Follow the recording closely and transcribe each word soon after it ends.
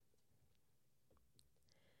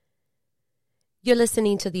You're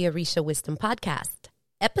listening to the Orisha Wisdom Podcast,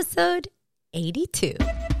 episode 82.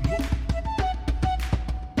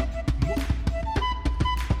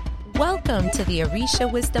 Welcome to the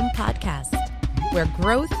Orisha Wisdom Podcast, where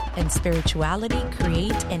growth and spirituality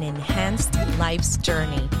create an enhanced life's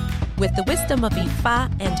journey with the wisdom of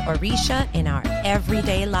Ifa and Orisha in our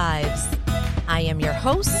everyday lives. I am your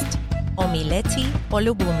host, Omileti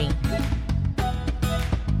Olubumi.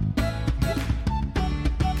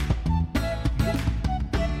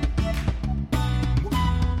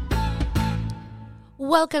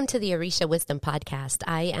 Welcome to the Orisha Wisdom Podcast.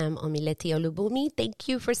 I am Omileti Olubumi. Thank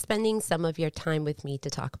you for spending some of your time with me to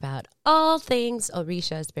talk about all things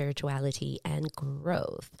Orisha, spirituality, and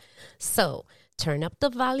growth. So, turn up the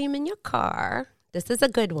volume in your car. This is a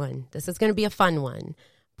good one. This is going to be a fun one.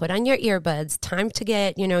 Put on your earbuds. Time to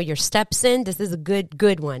get, your steps in. This is a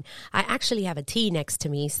good one. I actually have a tea next to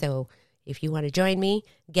me, so if you want to join me,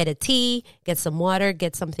 get a tea, get some water,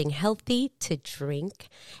 get something healthy to drink,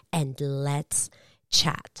 and let's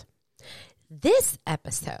chat. This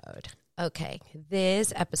episode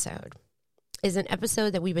is an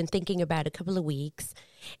episode that we've been thinking about a couple of weeks,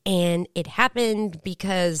 and it happened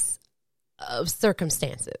because of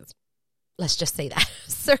circumstances. Let's just say that.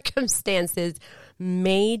 Circumstances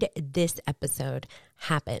made this episode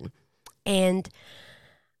happen. And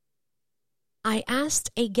I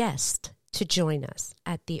asked a guest to join us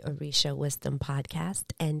at the Orisha Wisdom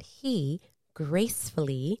Podcast, and he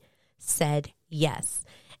gracefully said yes.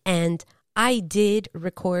 And I did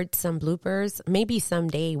record some bloopers. Maybe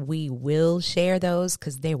someday we will share those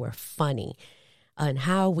because they were funny on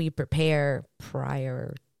how we prepare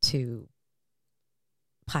prior to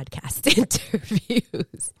podcast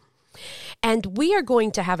interviews. And we are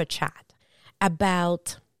going to have a chat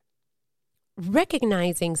about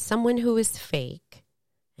recognizing someone who is fake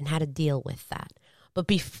and how to deal with that. But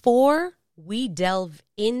before we delve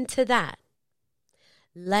into that,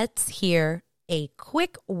 let's hear a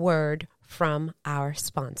quick word from our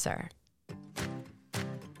sponsor.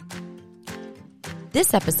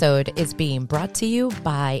 This episode is being brought to you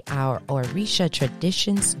by our Orisha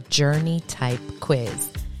Traditions Journey Type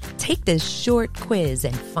Quiz. Take this short quiz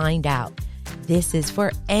and find out. This is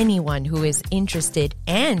for anyone who is interested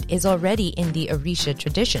and is already in the Orisha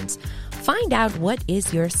traditions. Find out what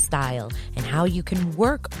is your style and how you can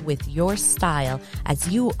work with your style as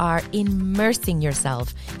you are immersing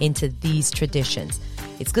yourself into these traditions.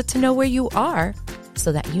 It's good to know where you are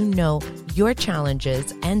so that you know your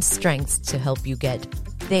challenges and strengths to help you get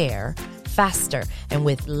there faster and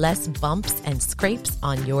with less bumps and scrapes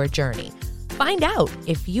on your journey. Find out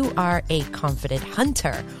if you are a confident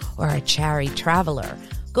hunter or a chary traveler.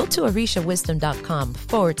 Go to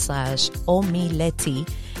orishawisdom.com/Omileti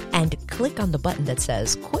and click on the button that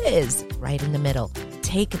says quiz right in the middle.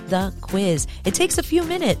 Take the quiz. It takes a few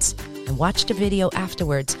minutes, and watch the video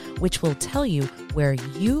afterwards, which will tell you where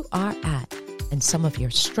you are at and some of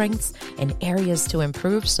your strengths and areas to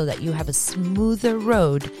improve so that you have a smoother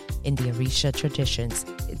road in the Orisha traditions.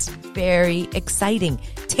 It's very exciting.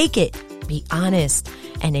 Take it, be honest,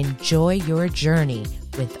 and enjoy your journey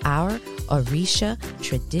with our Orisha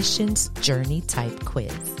Traditions Journey Type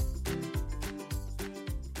Quiz.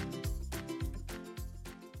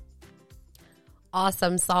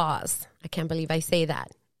 Awesome sauce. I can't believe I say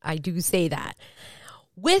that. I do say that.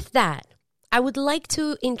 With that, I would like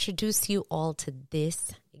to introduce you all to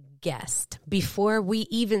this guest before we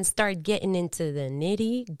even start getting into the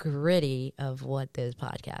nitty-gritty of what this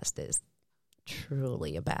podcast is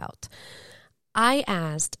truly about. I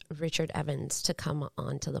asked Richard Evans to come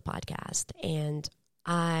onto the podcast, and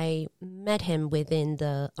I met him within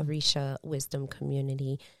the Orisha Wisdom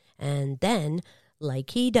community, and then, like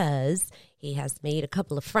he does, he has made a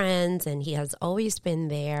couple of friends, and he has always been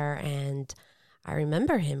there, and I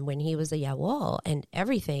remember him when he was a Yawol and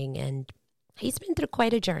everything, and he's been through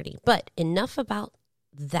quite a journey. But enough about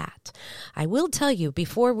that. I will tell you,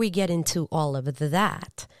 before we get into all of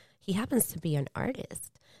that, he happens to be an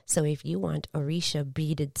artist. So if you want Orisha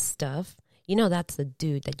beaded stuff, that's the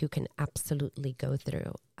dude that you can absolutely go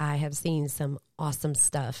through. I have seen some awesome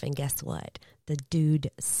stuff, and guess what? The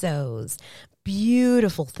dude sews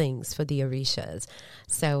beautiful things for the Orishas.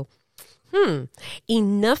 So,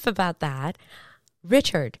 enough about that.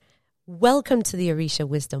 Richard, welcome to the Orisha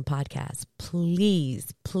Wisdom Podcast.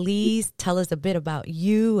 Please tell us a bit about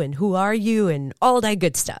you and who are you and all that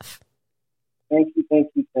good stuff. Thank you. My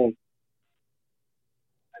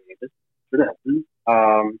name is Richard Evans.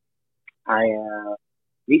 I am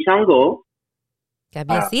Chango.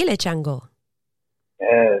 Gabiasile Chango.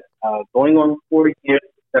 Yes, going on 4 years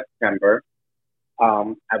in September.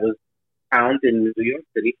 I was found in New York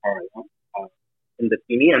City, Harlem. in the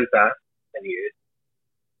Pimienta 10 years.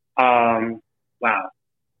 Wow.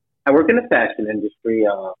 I work in the fashion industry,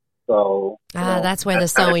 so that's where I the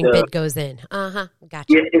started sewing bit goes in. Gotcha.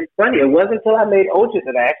 Yeah, it's funny. It wasn't until I made Ojas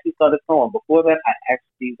that I actually started sewing. Before that, I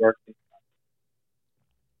actually worked in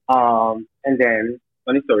and then,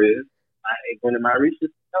 funny story is, I went to my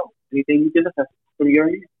research. No, anything you did from your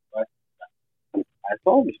end. But I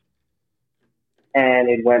sold it. And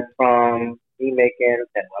it went from me making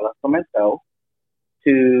 $10 for myself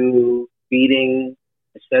to feeding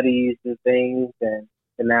studies and things, and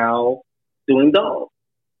to now doing dolls.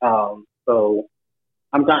 So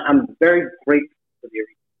I'm very grateful for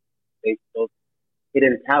those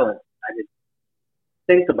hidden talents I didn't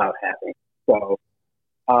think about having. So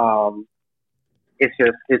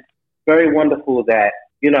it's very wonderful that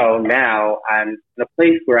now I'm in a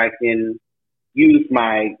place where I can use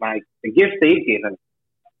the gifts they've given.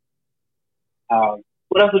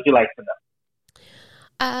 What else would you like to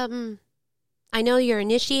know? I know you're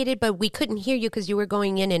initiated, but we couldn't hear you because you were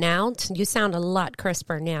going in and out. You sound a lot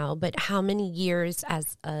crisper now. But how many years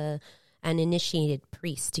as an initiated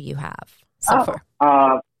priest do you have so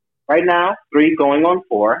far? Right now, 3 going on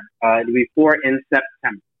 4. It'll be 4 in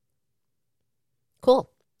September. Cool.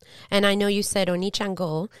 And I know you said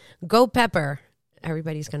Onichango, go Pepper.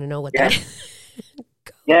 Everybody's going to know what that is.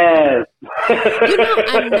 Yes.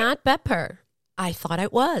 I'm not Pepper. I thought I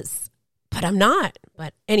was, but I'm not.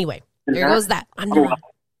 But anyway, there goes that. I'm not.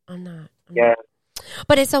 Yeah.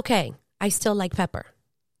 But it's okay. I still like Pepper.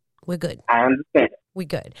 We're good. I understand. We're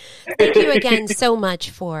good. Thank you again so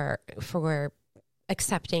much for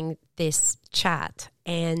accepting this chat.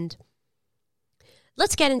 And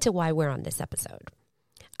let's get into why we're on this episode.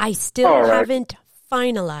 I still haven't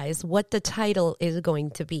finalized what the title is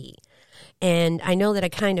going to be. And I know that I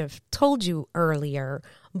kind of told you earlier,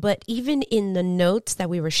 but even in the notes that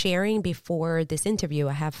we were sharing before this interview,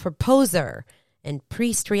 I have proposer and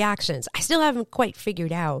priest reactions. I still haven't quite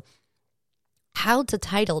figured out how to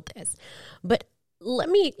title this. But let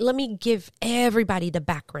me give everybody the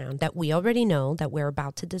background that we already know that we're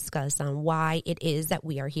about to discuss on why it is that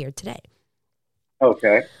we are here today.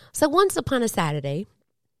 Okay. So once upon a Saturday,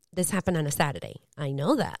 this happened on a Saturday. I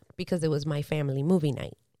know that because it was my family movie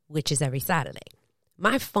night, which is every Saturday.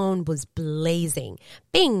 My phone was blazing.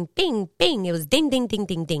 Bing, bing, bing. It was ding, ding, ding,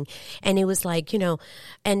 ding, ding. And it was like,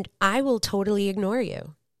 and I will totally ignore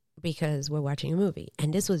you because we're watching a movie.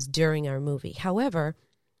 And this was during our movie. However,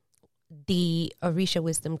 the Orisha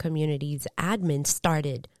Wisdom Community's admin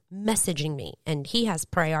started messaging me, and he has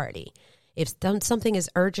priority. If something is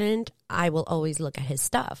urgent, I will always look at his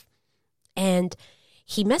stuff. And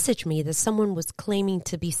he messaged me that someone was claiming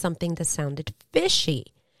to be something that sounded fishy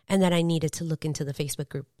and that I needed to look into the Facebook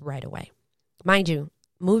group right away. Mind you,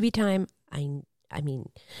 movie time, I mean,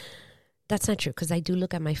 that's not true because I do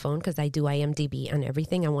look at my phone because I do IMDb on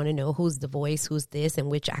everything. I want to know who's the voice, who's this, and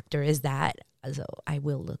which actor is that. So I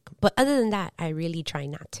will look. But other than that, I really try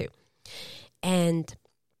not to. And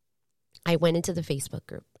I went into the Facebook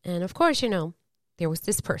group. And of course, there was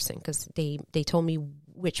this person because they told me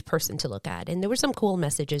which person to look at. And there were some cool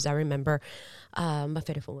messages. I remember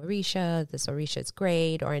Mafere from Orisha, this Orisha is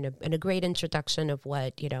great, or in a great introduction of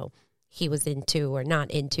what, he was into or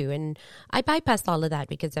not into. And I bypassed all of that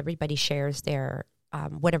because everybody shares their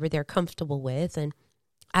whatever they're comfortable with. And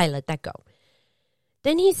I let that go.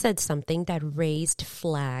 Then he said something that raised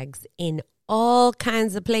flags in all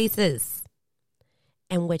kinds of places.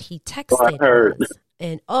 And what he texted was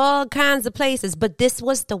in all kinds of places. But this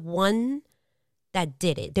was the one that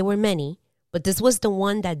did it. There were many, but this was the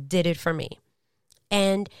one that did it for me.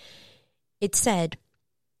 And it said,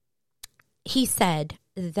 he said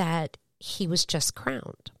that he was just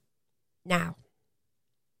crowned. Now,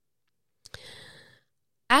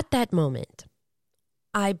 at that moment,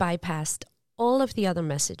 I bypassed all of the other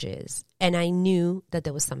messages and I knew that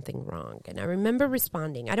there was something wrong. And I remember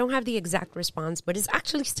responding. I don't have the exact response, but it's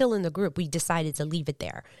actually still in the group. We decided to leave it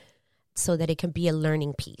there so that it can be a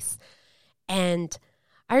learning piece. And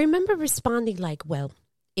I remember responding like, well,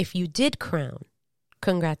 if you did crown,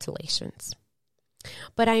 congratulations.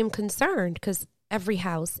 But I am concerned because every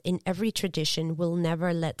house in every tradition will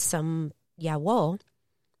never let some yawo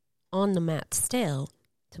on the mat still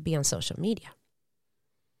to be on social media.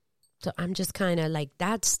 So I'm just kind of like,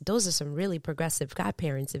 those are some really progressive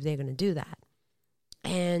godparents if they're going to do that.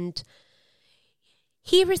 And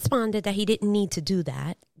he responded that he didn't need to do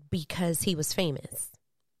that because he was famous.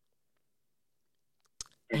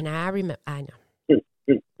 And I remember, I know.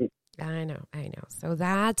 So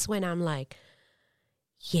that's when I'm like,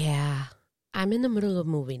 yeah, I'm in the middle of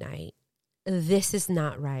movie night. This is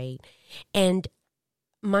not right. And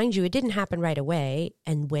mind you, it didn't happen right away.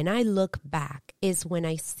 And when I look back is when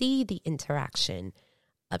I see the interaction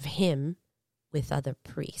of him with other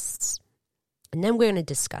priests. And then we're going to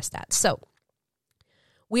discuss that. So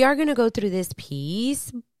we are going to go through this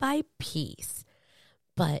piece by piece.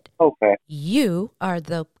 But Okay. you are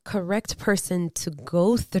the correct person to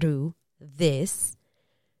go through this.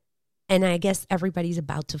 And I guess everybody's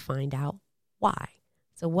about to find out why.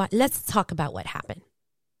 So let's talk about what happened.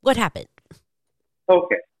 What happened?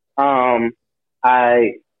 Okay.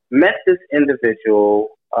 I met this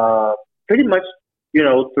individual pretty much,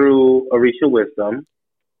 through Orisha Wisdom.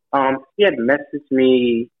 He had messaged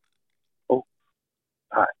me,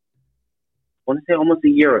 I want to say almost a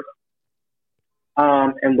year ago,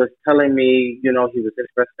 and was telling me, he was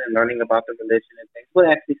interested in learning about the religion and things. But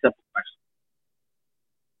actually, simple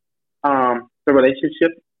questions. The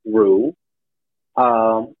relationship grew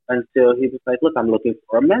until he was like, "Look, I'm looking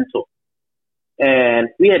for a mentor." And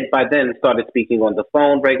we had by then started speaking on the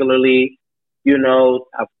phone regularly. I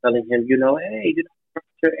was telling him, hey,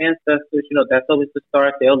 your ancestors, that's always the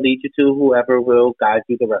start. They'll lead you to whoever will guide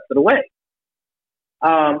you the rest of the way.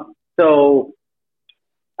 So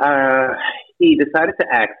he decided to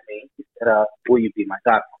ask me. He said, "Will you be my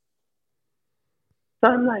godfather?"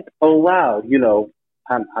 So I'm like, "Oh wow,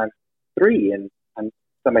 I'm 3 and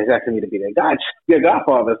somebody's asking me to be their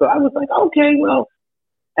godfather." So I was like, "Okay, well,"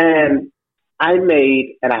 and I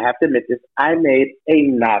made, and I have to admit this, I made a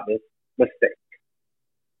novice mistake.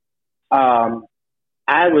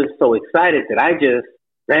 I was so excited that I just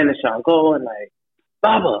ran to Shango and like,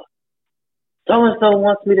 "Baba, so-and-so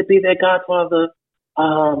wants me to be their godfather.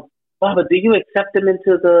 Baba, do you accept him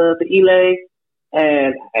into the Ile?"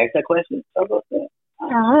 And I asked that question. Shango said,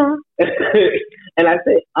 "Uh-huh." And I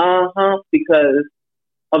said, "Uh-huh," because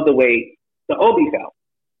of the way the Obi felt.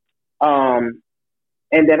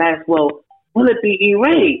 And then I asked, "Well, will it be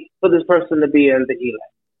E-Ray for this person to be in the Ile?"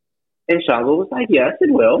 And Shango was like, "Yes,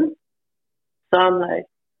 it will." So I'm like,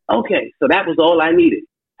 okay, so that was all I needed.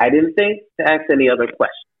 I didn't think to ask any other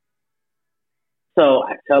questions. So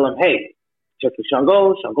I tell him, "Hey, check with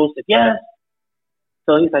Shango." Shango said, "Yes."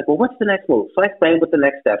 So he's like, "Well, what's the next move?" So I explained what the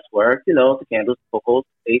next steps were, the candles, the vocals,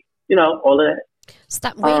 all of that.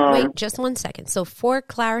 Stop. Wait, just 1 second. So for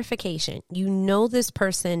clarification, this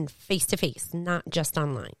person face to face, not just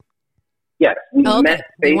online. Yes, we met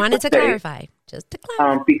face we wanted to face, clarify. Just to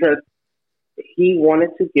clarify. because he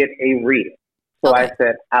wanted to get a reading. So I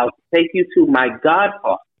said, "I'll take you to my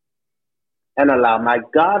godfather and allow my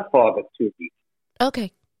godfather to read."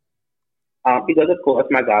 Okay. Because, of course,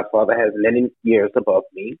 my godfather has many years above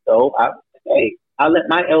me. So I'll let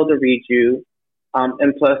my elder read you.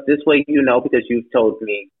 And plus, this way, because you've told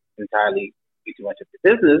me entirely too much of the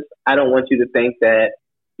business, I don't want you to think that,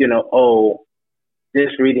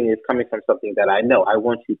 this reading is coming from something that I know. I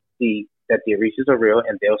want you to see that the Orishas are real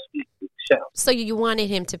and they'll speak to the show. So you wanted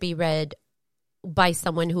him to be read by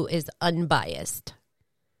someone who is unbiased.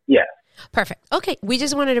 Yeah. Perfect. Okay. We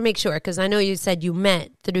just wanted to make sure, because I know you said you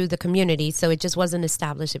met through the community, so it just wasn't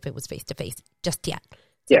established if it was face-to-face just yet.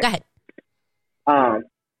 So Go ahead.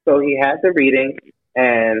 So he had the reading,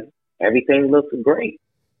 and everything looked great.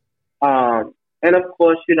 And, of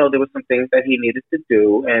course, there were some things that he needed to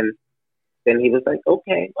do, and then he was like,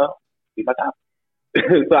 "Okay, well, be my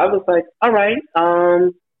godfather." So I was like, "All right,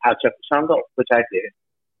 I'll check with Shango," which I did.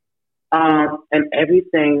 And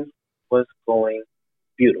everything was going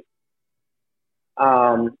beautiful.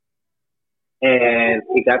 And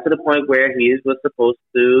it got to the point where he was supposed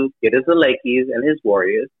to get his Alekis and his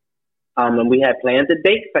warriors. And we had planned a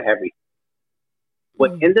date for everything.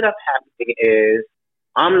 What ended up happening is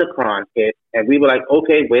Omicron hit, and we were like,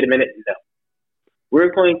 "Okay, wait a minute, no.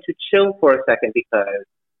 We're going to chill for a second because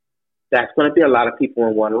that's going to be a lot of people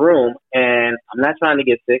in one room, and I'm not trying to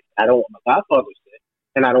get sick. I don't want my godfather sick,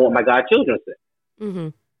 and I don't want my godchildren sick. Mm-hmm.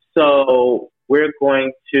 So we're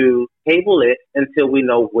going to table it until we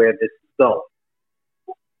know where this is going."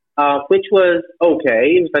 Which was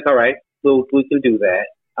okay. He was like, "All right, we can do that.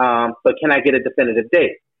 But can I get a definitive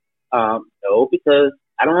date?" No, because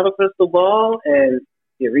I don't have a crystal ball, and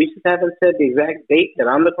the Orishas haven't said the exact date that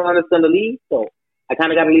Omicron is going to leave. So I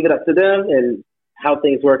kind of got to leave it up to them and how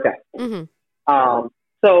things work out. Mm-hmm.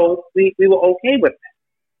 So we were okay with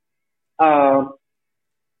that.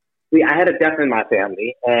 I had a death in my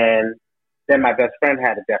family, and then my best friend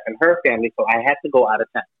had a death in her family, so I had to go out of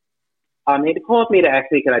town. He called me to ask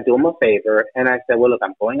me, can I do him a favor? And I said, "Well, look,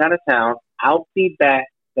 I'm going out of town. I'll be back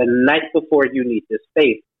the night before you need this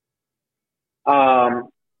favor.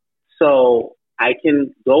 So I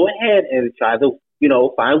can go ahead and try to,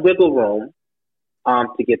 find wiggle room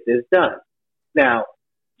to get this done." Now,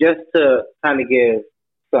 just to kind of give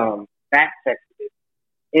some fact checks.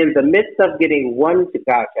 In the midst of getting one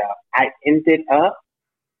godchild, I ended up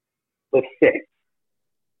with 6.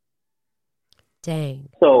 Dang.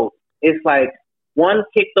 So it's like one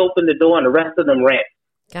kicked open the door and the rest of them ran.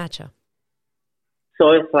 Gotcha.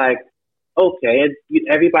 So it's like, okay,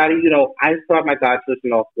 everybody, I start my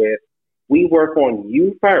godchildren off with, we work on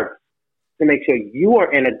you first to make sure you are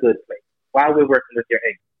in a good place while we're working with your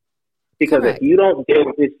eggs. Because Correct. if you don't deal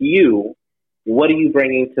with you, what are you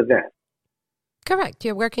bringing to them? Correct.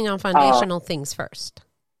 You're working on foundational things first.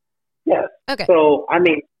 Yes. Okay. So,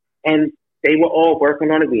 and they were all working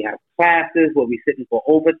on it. We have classes where we sit and go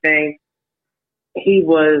over things. He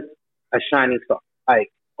was a shining star.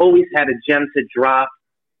 Like, always had a gem to drop,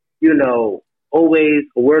 always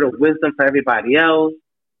a word of wisdom for everybody else.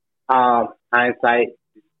 Hindsight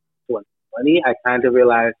 2020, I kind of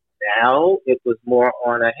realized now it was more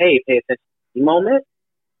on a, hey, pay attention to the moment.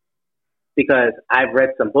 Because I've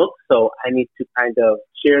read some books, so I need to kind of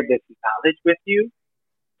share this knowledge with you,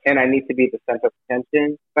 and I need to be the center of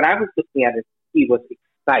attention. But I was looking at it, he was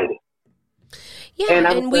excited.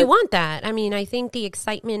 Yeah, and we want that. I think the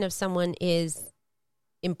excitement of someone is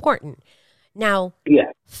important. Now,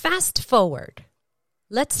 fast forward.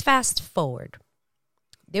 Let's fast forward.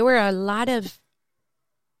 There were a lot of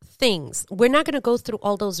things. We're not going to go through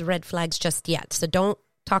all those red flags just yet, so don't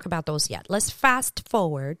talk about those yet. Let's fast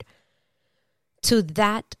forward to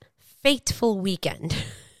that fateful weekend.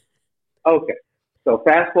 Okay. So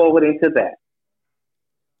fast forwarding to that.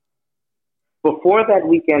 Before that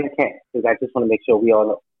weekend came, because I just want to make sure we all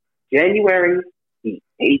know, January the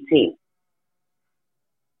 18th,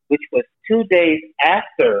 which was 2 days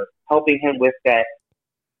after helping him with that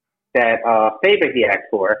favor he asked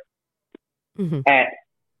for, at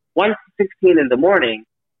 1:16 in the morning,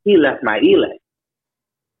 he left my email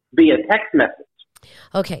via text message.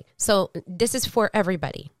 Okay, so this is for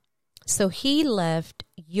everybody. So he left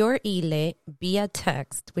your ile via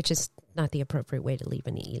text, which is not the appropriate way to leave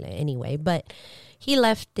an ile anyway, but he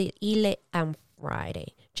left the ile on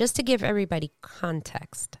Friday. Just to give everybody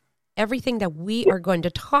context, everything that we are going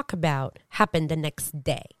to talk about happened the next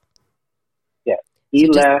day. Yes, he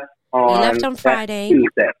left on Friday.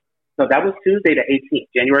 Tuesday. So that was Tuesday the 18th,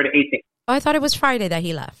 January the 18th. Oh, I thought it was Friday that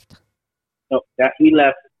he left. No, that he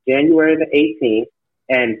left January the 18th,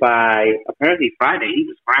 and by apparently Friday, he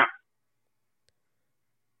was crowned.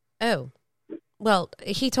 Oh, well,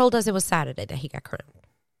 he told us it was Saturday that he got crowned.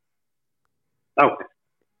 Okay.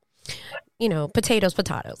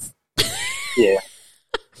 Potatoes. Yeah.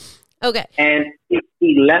 Okay. And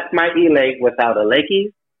he left my E-Leg without a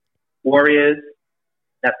Lakers, Warriors,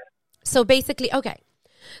 nothing. So basically, okay.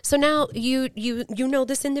 So now you know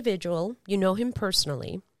this individual, you know him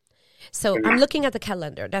personally. So I'm looking at the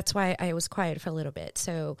calendar. That's why I was quiet for a little bit.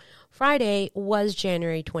 So Friday was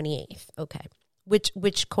January 28th. Okay.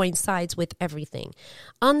 Which coincides with everything.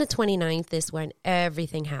 On the 29th is when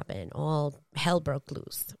everything happened. All hell broke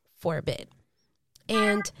loose for a bit.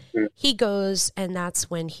 And he goes, and that's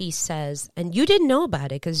when he says, and you didn't know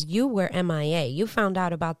about it because you were MIA. You found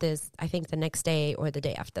out about this, I think, the next day or the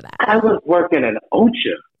day after that. I was working in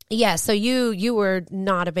OCHA. Yeah, so you were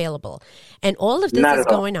not available. And all of this is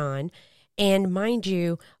going on. And mind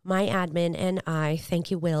you, my admin and I,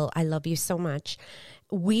 thank you, Will, I love you so much.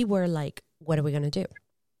 We were like, what are we going to do?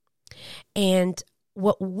 And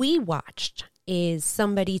what we watched is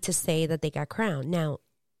somebody to say that they got crowned. Now,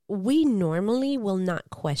 we normally will not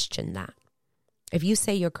question that. If you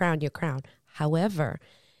say you're crowned, you're crowned. However,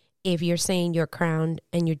 if you're saying you're crowned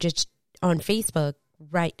and you're just on Facebook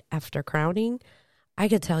right after crowning, I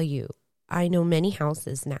could tell you, I know many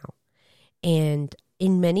houses now. And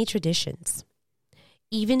in many traditions,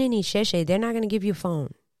 even in Isheshe, they're not going to give you a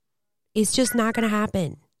phone. It's just not going to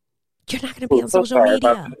happen. You're not going to be on social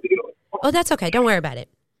media. Oh, that's okay. Don't worry about it.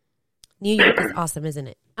 New York is awesome, isn't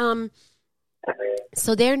it?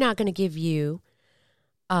 So they're not going to give you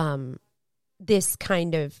this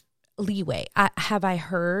kind of leeway. Have I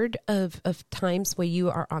heard of times where you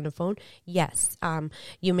are on the phone? Yes.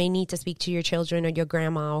 You may need to speak to your children or your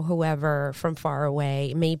grandma or whoever from far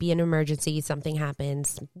away. It may be an emergency. Something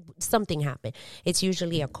happens. Something happened. It's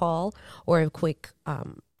usually a call or a quick,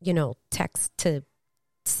 text to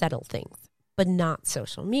settle things, but not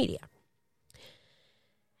social media.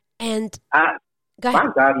 And go ahead.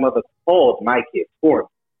 My godmother called my kids for me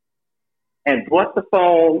and brought the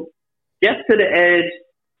phone just to the edge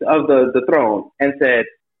of the throne and said,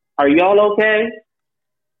 "Are y'all okay?"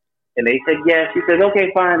 And they said, "Yes." She said,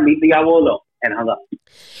 "Okay, fine, meet the abuelo," and hung up.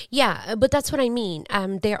 Yeah, but that's what I mean.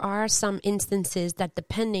 There are some instances that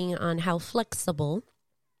depending on how flexible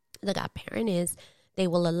the godparent is, they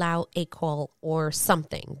will allow a call or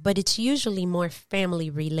something, but it's usually more family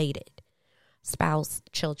related, spouse,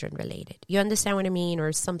 children related. You understand what I mean?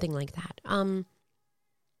 Or something like that. Most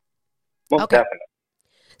Okay. definitely.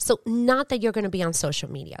 So not that you're going to be on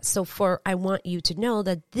social media. So I want you to know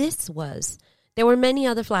that there were many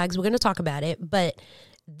other flags. We're going to talk about it, but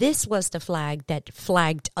this was the flag that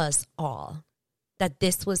flagged us all. That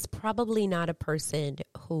this was probably not a person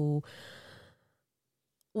who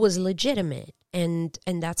was legitimate. And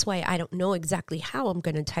that's why I don't know exactly how I'm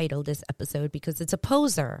going to title this episode, because it's a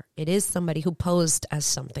poser. It is somebody who posed as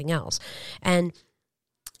something else. And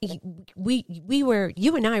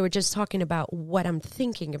you and I were just talking about what I'm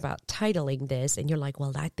thinking about titling this. And you're like,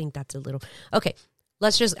 well, I think that's a little, okay,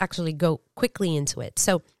 let's just actually go quickly into it.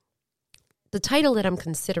 So the title that I'm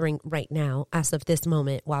considering right now, as of this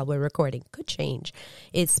moment while we're recording, could change,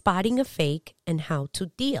 is Spotting a Fake and How to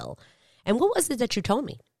Deal. And what was it that you told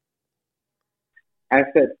me? I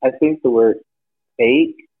said, I think the word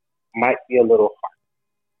fake might be a little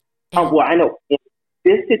hard. Well, I know in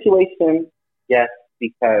this situation, yes,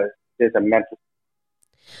 because there's a mental.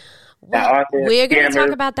 Well, we're going to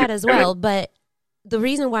talk about that as well. But the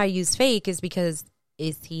reason why I use fake is because,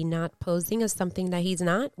 is he not posing as something that he's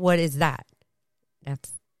not? What is that?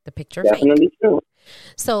 That's the picture Definitely fake. True.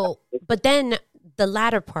 So, but then the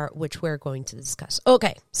latter part, which we're going to discuss.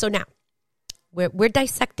 Okay, so now we're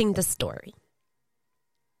dissecting the story.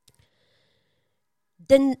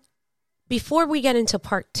 Then, before we get into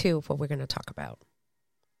part 2 of what we're going to talk about,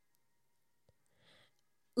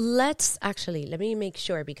 let me make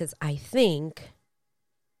sure, because I think,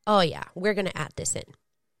 we're going to add this in.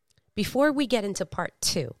 Before we get into part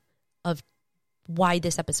 2 of why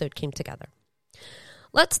this episode came together,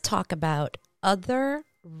 let's talk about other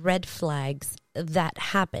red flags that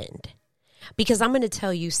happened, because I'm going to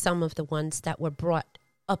tell you some of the ones that were brought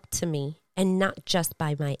up to me, and not just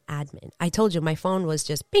by my admin. I told you my phone was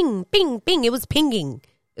just ping, ping, ping. It was pinging.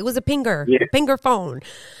 It was a pinger, a pinger phone.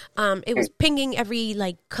 It was pinging every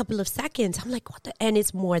couple of seconds. I'm like, what the? And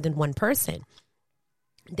it's more than one person.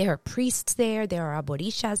 There are priests there. There are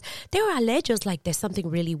aborishas. There are alejos. Like, there's something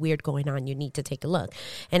really weird going on. You need to take a look.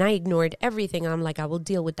 And I ignored everything. I'm like, I will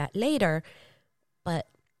deal with that later. But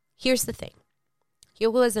here's the thing. Here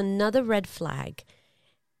was another red flag.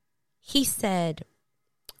 He said,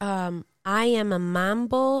 I am a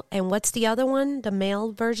mambo. And what's the other one? The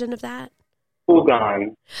male version of that?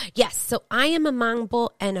 Hugan. Yes. So I am a mambo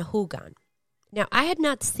and a hugan. Now, I had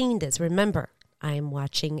not seen this. Remember, I am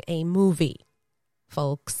watching a movie,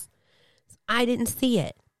 folks. I didn't see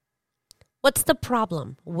it. What's the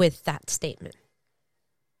problem with that statement?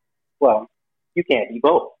 Well, you can't be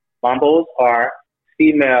both. Mambos are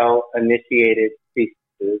female-initiated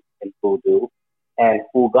priestesses in voodoo, and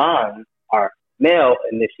Hugans are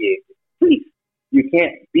male-initiated priests. You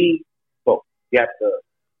can't be both. You have to,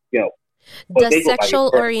 Does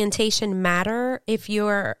sexual orientation matter if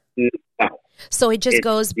you're... No. So it just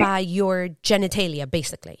goes by your genitalia,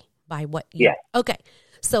 basically, by what you... Yeah. Okay.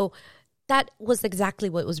 So that was exactly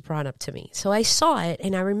what was brought up to me. So I saw it,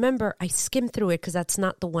 and I remember I skimmed through it because that's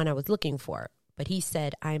not the one I was looking for. But he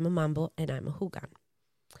said, I'm a mambo and I'm a hugan.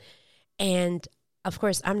 And, of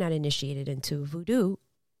course, I'm not initiated into voodoo,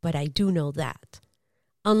 but I do know that.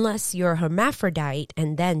 Unless you're a hermaphrodite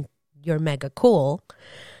and then you're mega cool,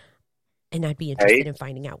 and I'd be interested in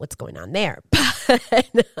finding out what's going on there.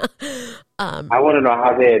 I want to know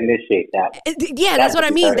how they initiate that. Yeah, that's what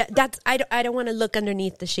I mean. I don't want to look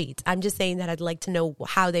underneath the sheets. I'm just saying that I'd like to know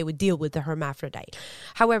how they would deal with the hermaphrodite.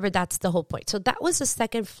 However, that's the whole point. So that was a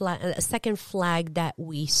second flag that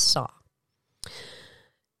we saw.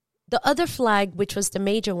 The other flag, which was the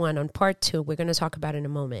major one on part 2, we're going to talk about in a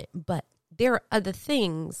moment. But there are other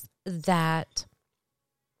things that,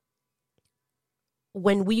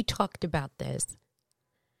 when we talked about this,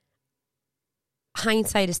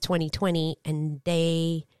 hindsight is 2020, and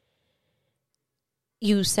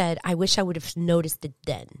you said, I wish I would have noticed it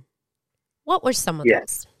then. What were some of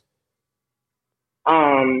those?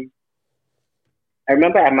 I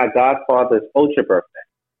remember at my godfather's ultra birthday.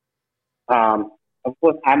 Of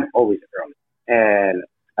course, I'm always early, and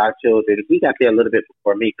our children, he got there a little bit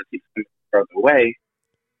before me because he was further away.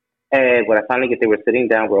 And when I finally get there, we're sitting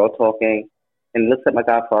down, we're all talking, and he looks at my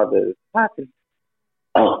godfather's pocket.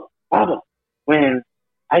 Oh, Baba, when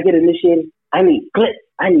I get initiated, I need glitz,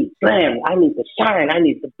 I need glam, I need the shine, I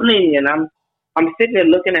need the bling. And I'm sitting there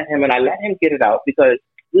looking at him, and I let him get it out because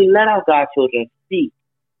we let our godchildren speak,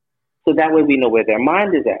 so that way we know where their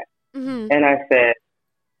mind is at. Mm-hmm. And I said,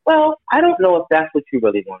 well, I don't know if that's what you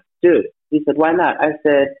really want to do. He said, why not? I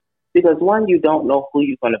said, because one, you don't know who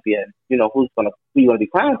you're going to be, who you're going to be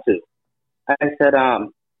crowned to. I said,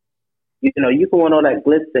 you can want all that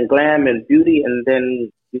glitz and glam and beauty, and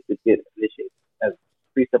then you could get initiated as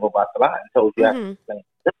priest of Obatala and told you Mm-hmm.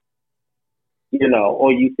 after,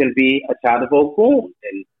 or you can be a child of Ogun,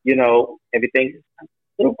 and everything is a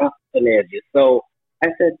little rough in there. So I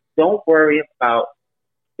said, don't worry about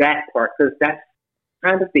that part because that's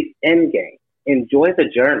kind of the end game. Enjoy the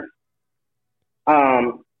journey.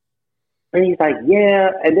 Um, and he's like, yeah.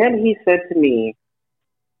 And then he said to me,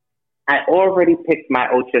 I already picked my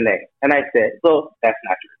Ochene. And I said, well, that's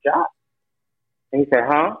not your job. And he said,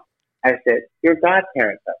 huh? I said, your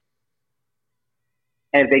godparents are.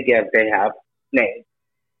 And they have names.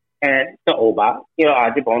 And the Oba,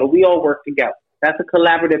 Ajibona, we all work together. That's a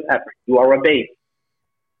collaborative effort. You are a baby.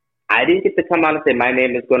 I didn't get to come out and say, my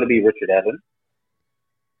name is going to be Richard Evans.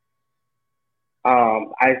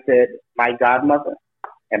 I said, my godmother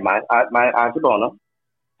and my Ajibona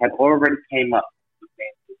had already came up with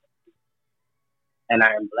names. And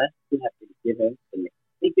I am blessed to have been given the name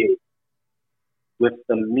they gave with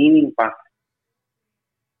the meaning behind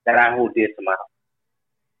that I hold dear to my heart.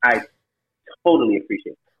 I totally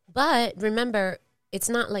appreciate it. But remember, it's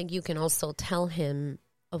not like you can also tell him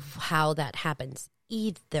of how that happens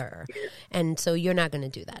either. And so you're not going to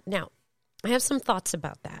do that. Now, I have some thoughts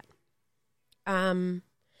about that.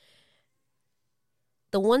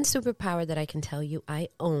 The one superpower that I can tell you I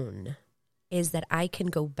own is that I can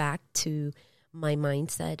go back to my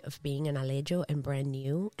mindset of being an Alejo and brand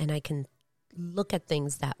new, and I can look at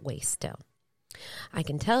things that way still. I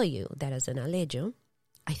can tell you that as an Alejo,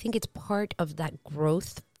 I think it's part of that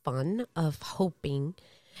growth fun of hoping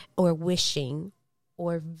or wishing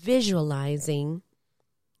or visualizing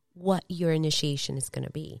what your initiation is going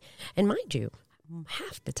to be. And mind you,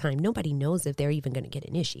 half the time, nobody knows if they're even going to get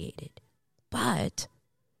initiated. But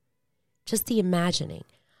just the imagining.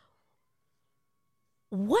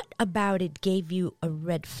 What about it gave you a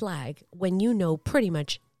red flag when you know pretty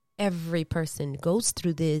much every person goes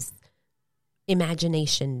through this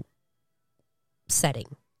imagination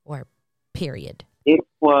setting or period? It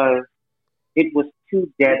was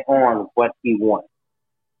too dead on what he wanted.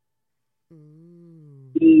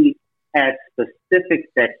 He had specifics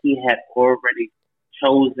that he had already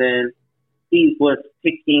chosen. He was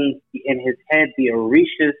picking in his head the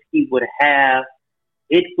Orishas he would have.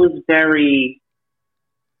 It was very,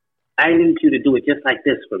 I need you to do it just like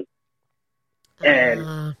this for me.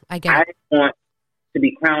 And I want to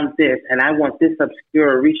be crowned this, and I want this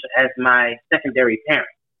obscure Orisha as my secondary parent.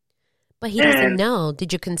 But he doesn't know.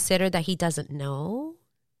 Did you consider that he doesn't know?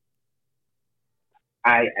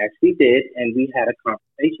 I actually did, and we had a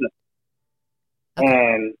conversation. Okay.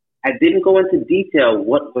 And I didn't go into detail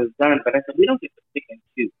what was done, but I said, we don't get to pick and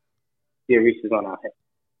choose the Orishas on our head.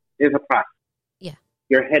 There's a process. Yeah.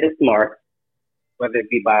 Your head is marked, whether it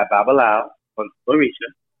be by a Babalao or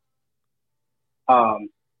Orisha.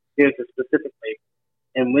 There's a specific way.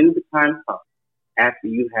 And when the time comes, after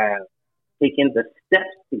you have taken the steps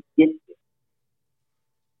to get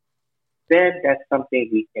there, then that's something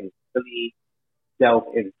we can really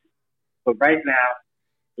delve into. But right now,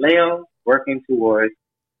 Leo, working towards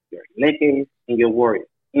your Lekes and your warriors.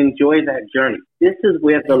 Enjoy that journey. This is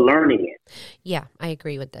where the learning is. Yeah, I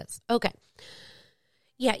agree with this. Okay.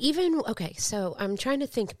 Yeah, so I'm trying to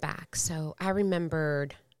think back. So I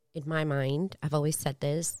remembered in my mind, I've always said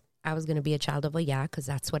this, I was going to be a child of Oya because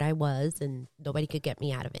that's what I was and nobody could get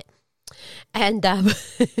me out of it. And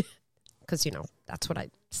because, that's what I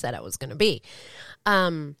said I was going to be.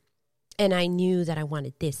 And I knew that I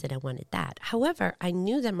wanted this and I wanted that. However, I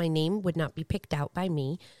knew that my name would not be picked out by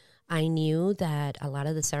me. I knew that a lot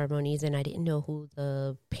of the ceremonies, and I didn't know who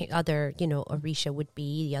the other, Orisha would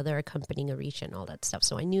be, the other accompanying Orisha and all that stuff.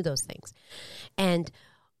 So I knew those things. And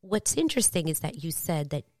what's interesting is that you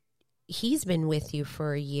said that he's been with you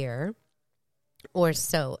for a year or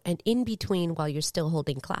so, and in between while you're still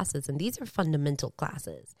holding classes, and these are fundamental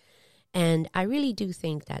classes. And I really do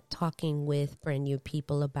think that talking with brand new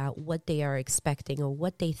people about what they are expecting or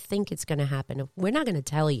what they think is going to happen, we're not going to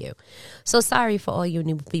tell you. So sorry for all you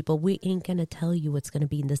new people. We ain't going to tell you what's going to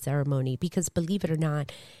be in the ceremony because believe it or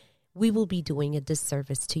not, we will be doing a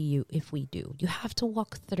disservice to you if we do. You have to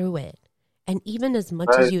walk through it. And even as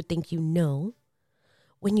much as you think you know,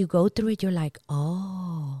 when you go through it, you're like,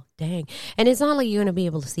 oh, dang. And it's not like you're going to be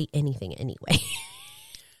able to see anything anyway.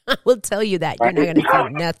 I will tell you that. You're not going to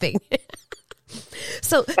see nothing.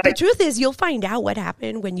 So the truth is you'll find out what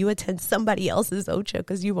happened when you attend somebody else's Ocha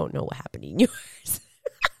because you won't know what happened in yours.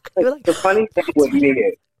 Like, the funny thing with me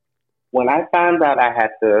is when I found out I had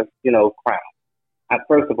to, crown,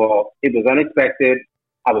 first of all, it was unexpected.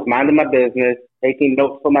 I was minding my business, taking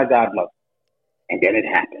notes for my godmother. And then it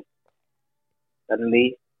happened.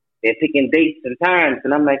 suddenly they're picking dates and times,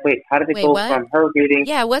 and I'm like, wait, how did it Wait, go what? from her getting?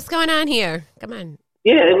 Yeah, what's going on here? Come on.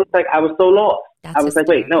 Yeah, it was like I was so lost. That's I was like,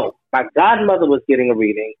 wait, hysterical. no, my godmother was getting a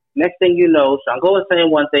reading. Next thing you know, Shango is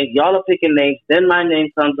saying one thing, y'all are picking names, then my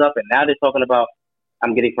name comes up, and now they're talking about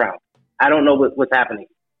I'm getting crowned. I don't know what's happening.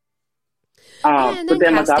 Yeah, and But then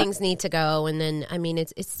then my god, castings need to go, and then, I mean,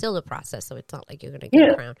 it's still a process, so it's not like you're going to get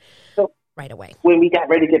yeah. crowned So right away. when we got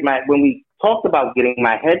ready to when we talked about getting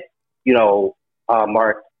my head,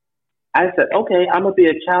 marked, I said, okay, I'm gonna be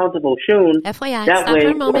a child of Oshun. FYI, That stop way, for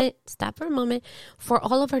a moment. Stop for a moment. For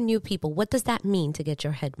all of our new people, what does that mean to get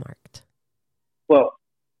your head marked? well,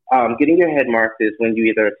 getting your head marked is when you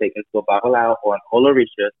either are taken to a Babalawo or an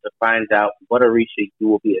Olorisha to find out what Orisha you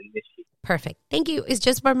will be initiated. Perfect. Thank you. It's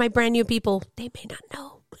just for my brand new people. They may not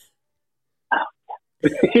know.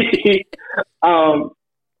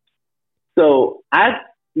 So I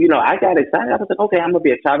got excited. I was like, okay, I'm gonna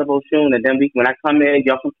be a child of Oshun, and then when I come in,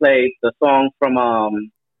 y'all can play the song from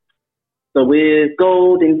The Wiz,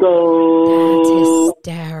 Golden Gold.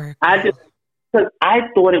 That's hysterical. Cause I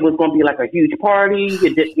thought it was gonna be like a huge party.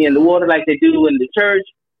 You dip me in the water like they do in the church,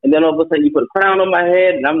 and then all of a sudden you put a crown on my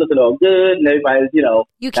head, and I'm looking all good, and everybody's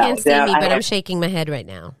You can't see down. me, but I'm shaking my head right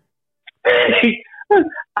now.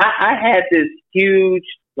 I had this huge,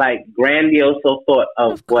 like, grandiose thought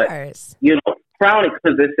of what, course. crowning,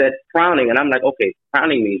 because it said crowning, and I'm like, okay,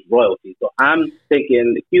 crowning means royalty. So I'm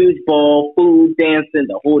thinking huge ball, food, dancing,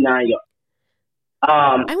 the whole 9 yards.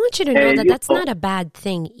 I want you to know that that's know, not a bad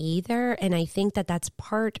thing either. And I think that that's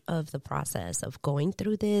part of the process of going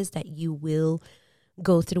through this, that you will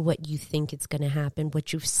go through what you think is going to happen,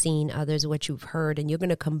 what you've seen others, what you've heard, and you're going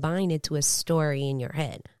to combine it to a story in your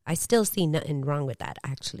head. I still see nothing wrong with that,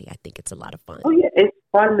 actually. I think it's a lot of fun. Oh, yeah, it's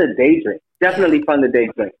fun to daydream. Definitely fun to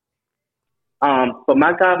daydream. But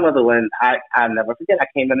my godmother, when I'll never forget, I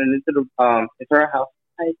came in into her house.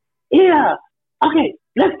 Like, yeah, okay,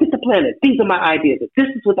 let's get the planet. These are my ideas. This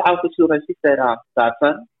is what the outfit should. And she said,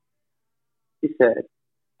 godson, she said,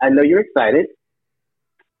 I know you're excited,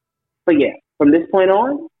 but yeah, from this point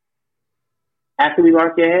on, after we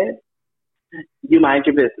mark your head, you mind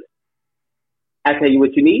your business. I tell you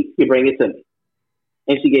what you need, you bring it to me.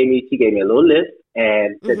 And she gave me a little list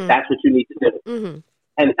and said, that's what you need to do. Mm-hmm.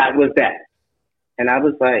 And that was that. And I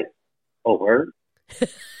was like, oh, word?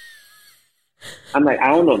 I'm like, I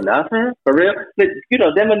don't know nothing. For real? But,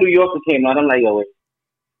 then when New Yorker came out, I'm like, yo, wait.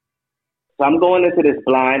 So I'm going into this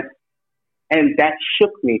blind, and that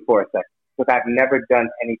shook me for a second because I've never done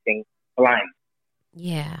anything blind.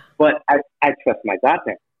 Yeah. But I trust my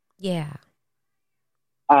godparents. Yeah.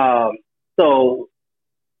 So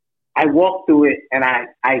I walked through it, and I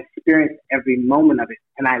experienced every moment of it,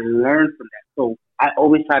 and I learned from that. So I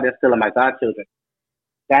always try to instill in my godchildren.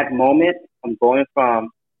 That moment, I'm going from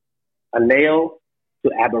Aleo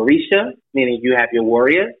to Abarisha, meaning you have your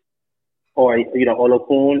warriors, or,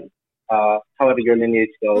 Olokun, however your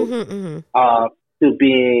lineage goes, to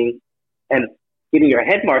being and getting your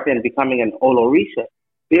head marked and becoming an Olorisha.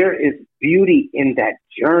 There is beauty in that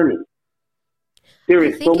journey. There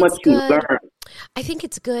is so much to learn. I think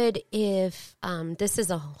it's good if this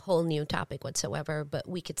is a whole new topic whatsoever, but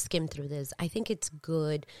we could skim through this. I think it's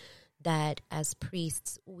good that as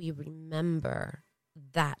priests, we remember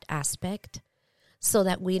that aspect so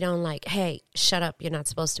that we don't like, hey, shut up. You're not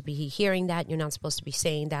supposed to be hearing that. You're not supposed to be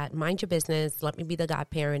saying that. Mind your business. Let me be the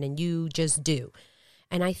godparent, and you just do.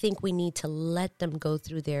 And I think we need to let them go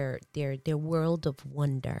through their world of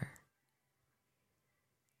wonder.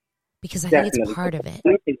 Because I think it's part of it.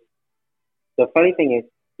 The funny thing is,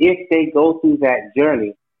 if they go through that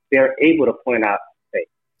journey, they're able to point out mistakes.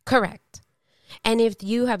 Correct. And if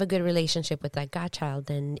you have a good relationship with that godchild,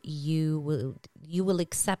 then you will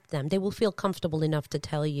accept them. They will feel comfortable enough to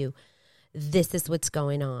tell you, this is what's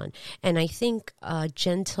going on. And I think a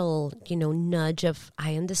gentle, nudge of,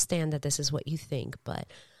 I understand that this is what you think, but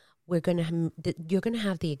you're going to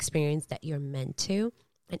have the experience that you're meant to.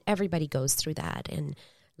 And everybody goes through that. And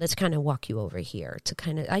let's kind of walk you over here to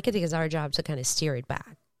I think it's our job to kind of steer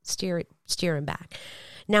him back.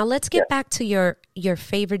 Now let's get back to your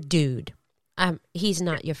favorite dude. He's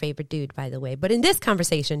not your favorite dude, by the way, but in this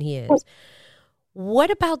conversation he is.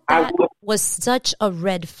 What about that was such a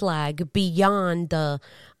red flag beyond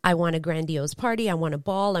I want a grandiose party, I want a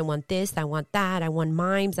ball, I want this, I want that, I want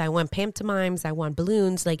mimes, I want pantomimes, I want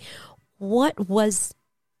balloons. Like, what was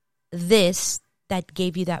this that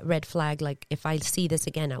gave you that red flag? Like, if I see this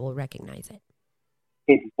again, I will recognize it.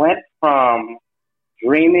 It went from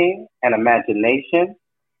dreaming and imagination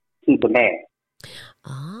to demand.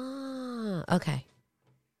 Okay.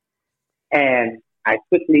 And I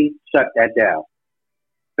quickly shut that down.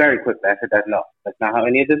 Very quickly. I said, that's no. That's not how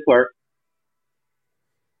any of this works.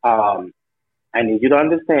 I need you to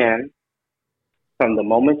understand, from the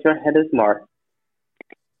moment your head is marked,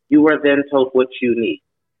 you are then told what you need.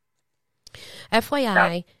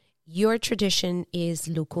 FYI, your tradition is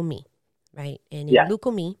Lukumi, right? And in Yeah.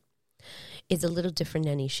 Lukumi, is a little different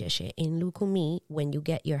than Isheshe. In Lukumi, when you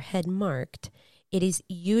get your head marked, it is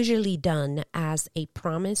usually done as a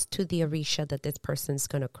promise to the Orisha that this person's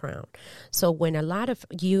going to crown. So when a lot of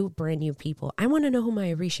you brand new people, I want to know who my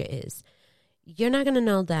Orisha is. You're not going to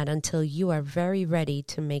know that until you are very ready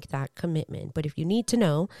to make that commitment. But if you need to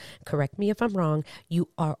know, correct me if I'm wrong, you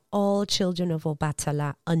are all children of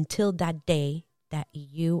Obatala until that day that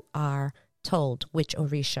you are told which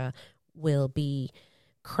Orisha will be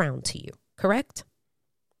crowned to you. Correct?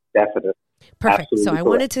 Definitely. Perfect. Absolutely So I correct.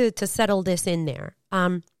 wanted to settle this in there.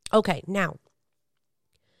 Okay, now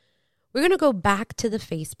we're going to go back to the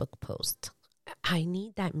Facebook post. I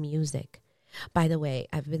need that music. By the way,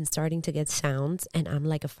 I've been starting to get sounds and I'm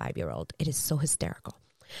like a 5-year-old. It is so hysterical.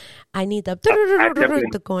 I need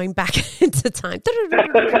the going back into time.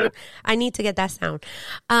 I need to get that sound.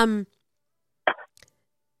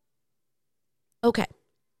 Okay.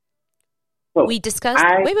 So We discussed.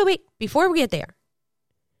 Wait. Before we get there.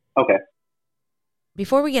 Okay.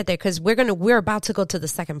 Before we get there, because we're about to go to the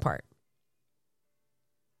second part.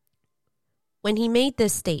 When he made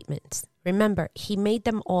this statement, remember, he made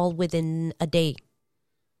them all within a day.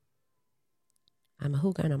 I'm a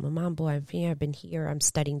Hugan, I'm a Mambo, I'm here, I've been here, I'm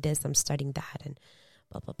studying this, I'm studying that, and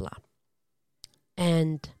blah, blah, blah.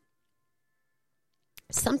 And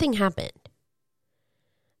something happened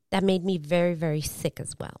that made me very, very sick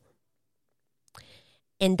as well.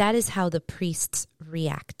 And that is how the priests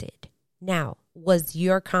reacted. Now, was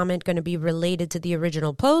your comment going to be related to the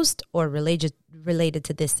original post or related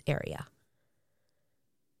to this area?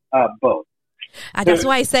 Both. That's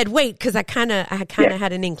why I said wait, because I kind of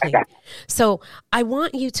had an inkling. So I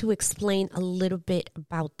want you to explain a little bit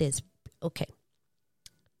about this. Okay.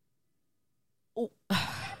 What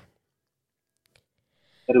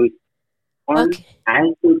do we? Okay. I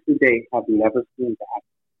until today have never seen that.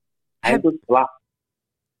 I was blocked.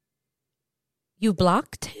 You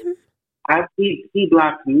blocked him? He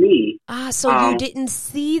blocked me. So you didn't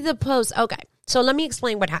see the post. Okay. So let me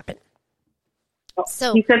explain what happened.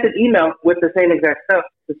 So he sent an email with the same exact stuff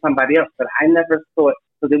to somebody else, but I never saw it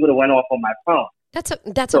because it would have went off on my phone.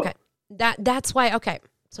 That's okay. That's why. Okay.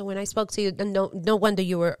 So when I spoke to you, no wonder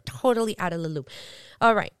you were totally out of the loop.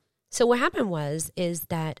 All right. So what happened is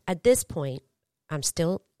that at this point, I'm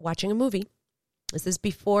still watching a movie. This is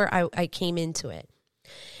before I came into it.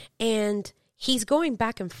 And he's going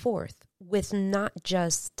back and forth with not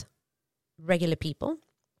just regular people.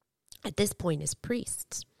 At this point, it's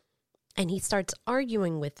priests. And he starts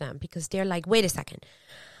arguing with them because they're like, wait a second,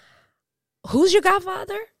 who's your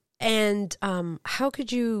godfather? And how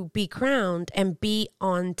could you be crowned and be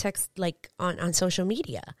on text, like on social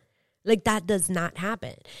media? Like that does not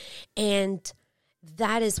happen. And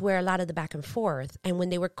that is where a lot of the back and forth. And when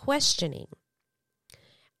they were questioning,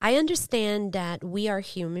 I understand that we are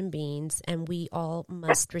human beings and we all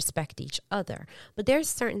must respect each other. But there are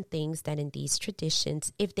certain things that in these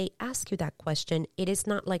traditions, if they ask you that question, it is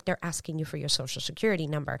not like they're asking you for your social security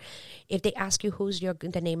number. If they ask you who's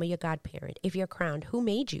the name of your godparent, if you're crowned, who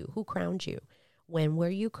made you? Who crowned you? When were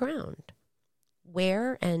you crowned?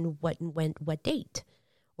 Where and what date?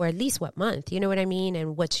 Or at least what month? You know what I mean?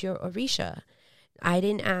 And what's your Orisha? I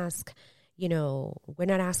didn't ask... we're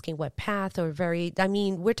not asking what path or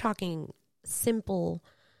we're talking simple,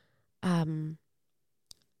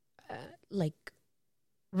 like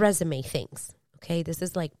resume things. Okay. This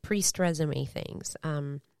is like priest resume things.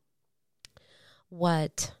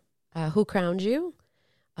 Who crowned you?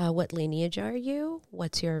 What lineage are you?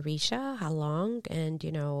 What's your Orisha? How long? And,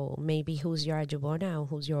 maybe who's your Ajubona,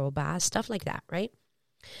 who's your Oba, stuff like that. Right.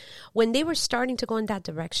 When they were starting to go in that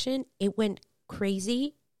direction, it went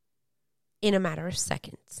crazy in a matter of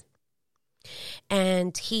seconds.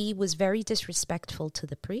 And he was very disrespectful to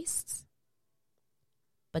the priests.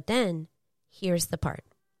 But then, here's the part.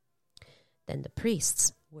 Then the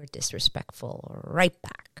priests were disrespectful right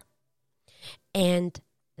back. And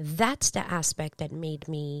that's the aspect that made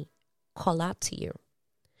me call out to you.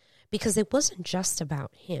 Because it wasn't just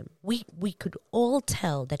about him. We could all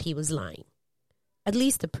tell that he was lying. At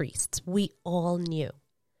least the priests. We all knew.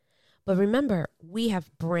 But remember, we have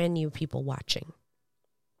brand new people watching.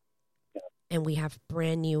 And we have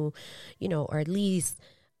brand new, or at least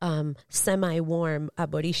semi-warm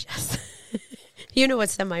Aborishas. You know what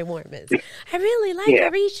semi-warm is. I really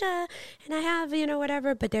like Orisha, and I have,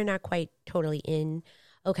 whatever, but they're not quite totally in.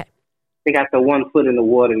 Okay. they got the one foot in the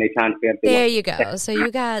water and they trying to figure out. There you go. So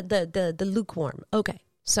you got the lukewarm. Okay,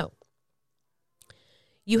 so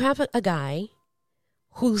you have a guy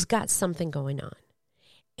who's got something going on,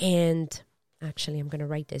 and actually, I'm going to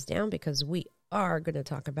write this down because we are going to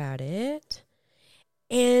talk about it.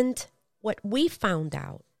 And what we found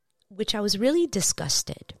out, which I was really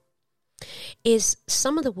disgusted, is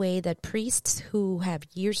some of the way that priests who have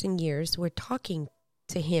years and years were talking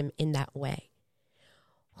to him in that way.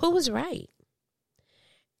 Who was right?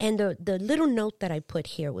 And the little note that I put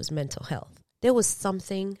here was mental health. There was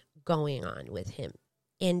something going on with him.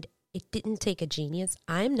 And it didn't take a genius.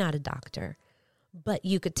 I'm not a doctor, but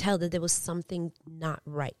you could tell that there was something not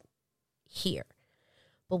right here.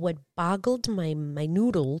 But what boggled my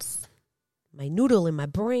noodle in my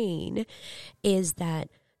brain is that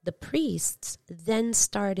the priests then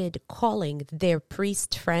started calling their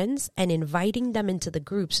priest friends and inviting them into the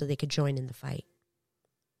group so they could join in the fight.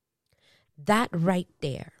 That right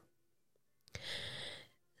there,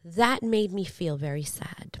 that made me feel very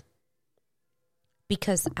sad.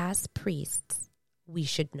 Because as priests, we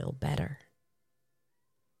should know better.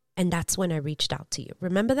 And that's when I reached out to you.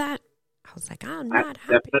 Remember that? I was like, I'm not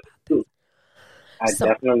happy about this. I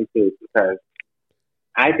definitely do, because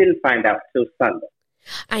I didn't find out till Sunday.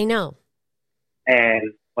 I know.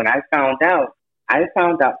 And when I found out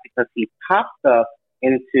because he popped up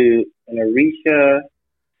into an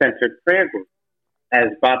Orisha-centered prayer group as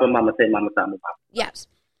Baba Mama Say Mama Sama Baba. Yes.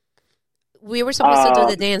 We were supposed to do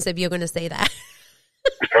the dance if you're going to say that.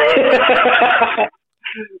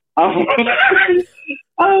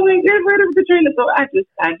 Oh my God, where did Katrina go? I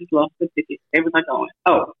just lost the ticket. It was like,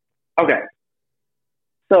 oh, okay.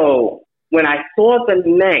 So when I saw the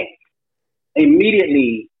name,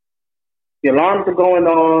 immediately the alarms are going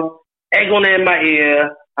off, egg on in my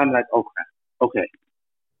ear. I'm like, oh crap, okay.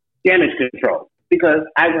 Damage control. Because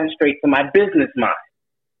I went straight to my business mind.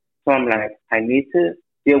 So I'm like, I need to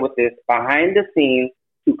deal with this behind the scenes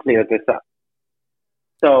to clear this up.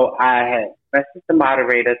 So I had messaged the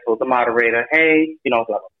moderator, told the moderator, hey, blah,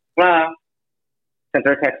 blah, blah. Sent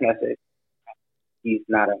her a text message. He's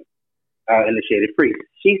not an initiated priest.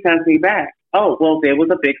 She sends me back, oh, well, there was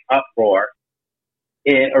a big uproar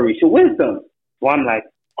in Orisha Wisdom. So I'm like,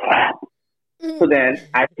 crap. So then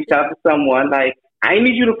I reached out to someone like, I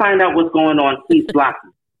need you to find out what's going on. He's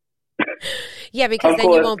blocking. Yeah, because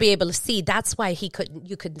then you won't be able to see. That's why you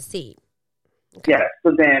couldn't see. Okay. Yeah,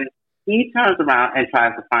 so then he turns around and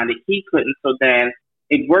tries to find it. He couldn't. So then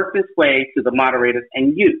it worked its way to the moderators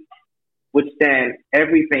and you, which then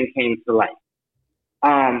everything came to light.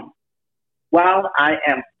 While I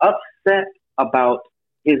am upset about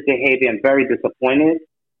his behavior and very disappointed,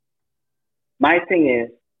 my thing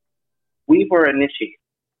is, we were initiated.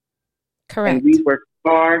 Correct. And we were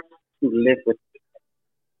charged to live with it.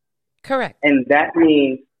 Correct. And that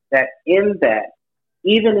means that in that,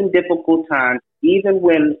 even in difficult times, even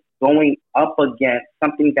when going up against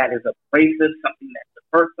something that is abrasive, something that's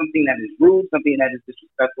hurt, something that is rude, something that is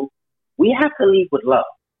disrespectful, we have to lead with love.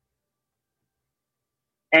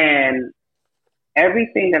 And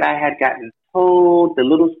everything that I had gotten told, the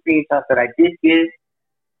little screenshots that I did get,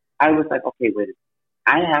 I was like, okay, wait a minute.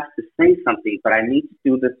 I have to say something, but I need to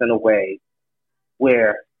do this in a way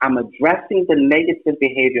where I'm addressing the negative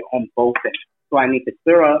behavior on both ends. So I need to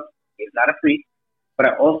clear up, he's not a priest, but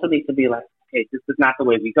I also need to be like, okay, this is not the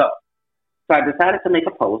way we go. So I decided to make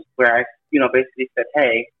a post where I, basically said,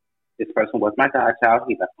 hey, this person was my godchild.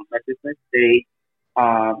 He left on Texas State.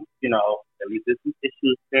 There leaves some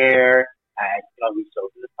issues there. We showed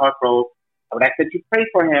him the park road. I would ask that you pray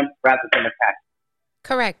for him rather than attack him.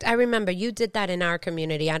 Correct. I remember you did that in our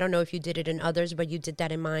community. I don't know if you did it in others, but you did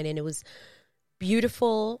that in mine, and it was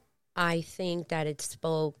beautiful. I think that it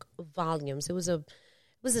spoke volumes. It was a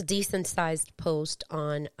decent sized post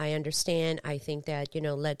on I understand. I think that,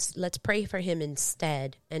 let's pray for him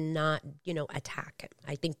instead and not, attack him.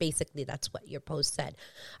 I think basically that's what your post said.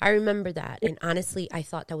 I remember that. And honestly, I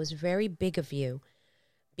thought that was very big of you,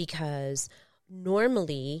 because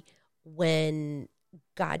normally when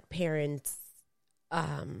godparents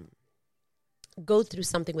go through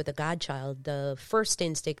something with a godchild, the first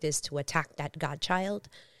instinct is to attack that godchild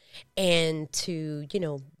and to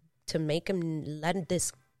make him let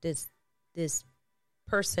this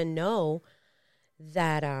person know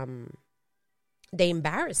that they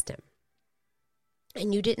embarrassed him.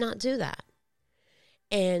 And you did not do that.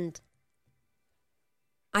 And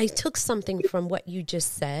I took something from what you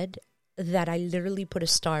just said that I literally put a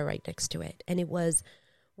star right next to it. And it was,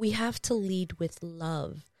 we have to lead with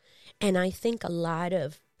love. And I think a lot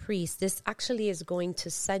of priests, this actually is going to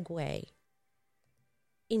segue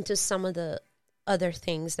into some of the other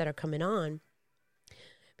things that are coming on,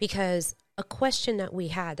 because a question that we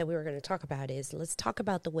had that we were going to talk about is, let's talk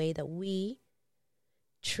about the way that we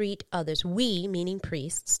treat others. We, meaning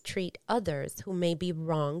priests, treat others who may be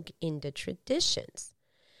wrong in the traditions.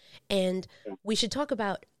 And we should talk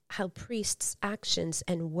about how priests' actions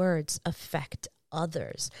and words affect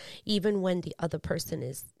others, even when the other person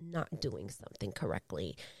is not doing something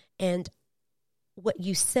correctly. And what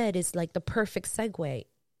you said is like the perfect segue,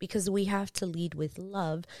 because we have to lead with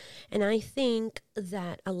love. And I think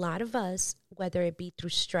that a lot of us, whether it be through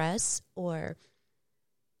stress or,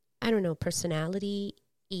 I don't know, personality,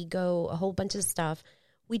 ego, a whole bunch of stuff,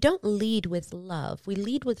 we don't lead with love. We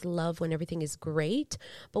lead with love when everything is great,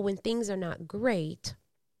 but when things are not great,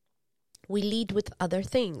 we lead with other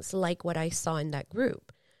things, like what I saw in that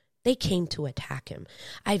group. They came to attack him.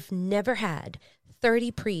 I've never had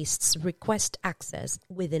 30 priests request access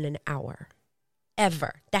within an hour.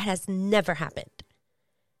 Ever. That has never happened.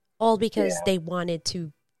 All because they wanted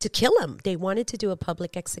to kill him. They wanted to do a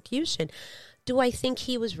public execution. Do I think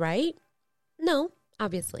he was right? No,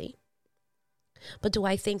 obviously. But do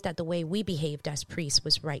I think that the way we behaved as priests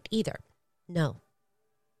was right either? No,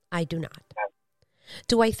 I do not.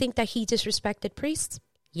 Do I think that he disrespected priests?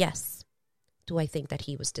 Yes. Do I think that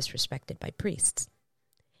he was disrespected by priests?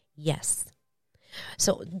 Yes.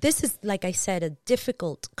 So this is, like I said, a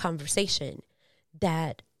difficult conversation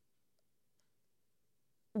that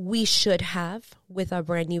we should have with our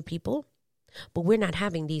brand new people, but we're not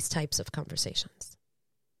having these types of conversations.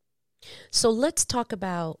 So let's talk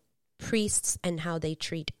about priests and how they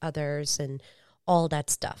treat others and all that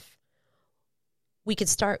stuff. We could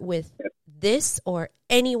start with this or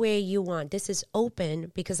any way you want. This is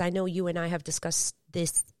open because I know you and I have discussed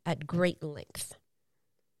this at great length.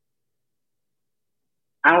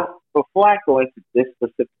 Before I go into this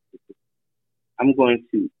specific, I'm going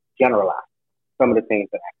to generalize some of the things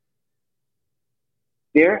that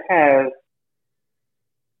there has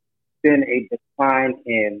been a decline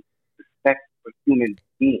in respect for human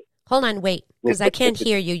beings. Hold on, wait, because I can't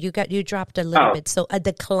hear you. You dropped a little bit. So a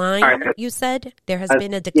decline, you said? There has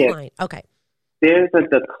been a decline. Yes. Okay. There's a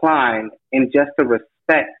decline in just the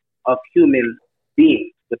respect of human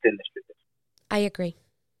beings within this tradition. I agree.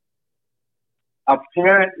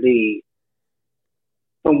 Apparently,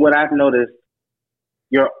 from what I've noticed,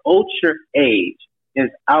 your ultra age is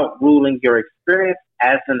outruling your experience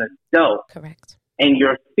as an adult. Correct. And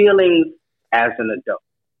your feelings as an adult.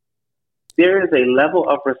 There is a level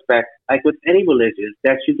of respect, like with any religion,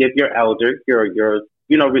 that you give your elder, your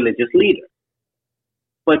religious leader.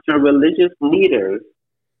 But your religious leaders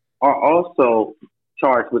are also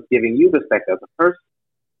charged with giving you respect as a person.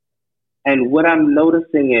 And what I'm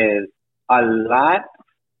noticing is a lot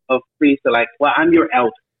of priests are like, well, I'm your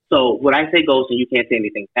elder. So what I say goes and you can't say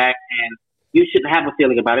anything back. And you shouldn't have a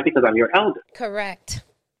feeling about it because I'm your elder. Correct.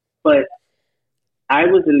 But I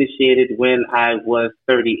was initiated when I was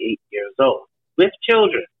 38 years old with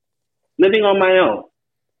children, living on my own.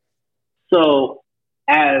 So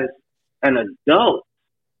as an adult,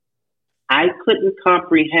 I couldn't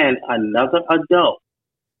comprehend another adult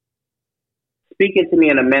speaking to me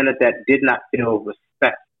in a manner that did not feel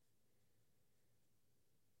respect.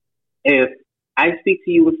 If I speak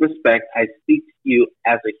to you with respect, I speak to you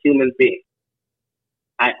as a human being.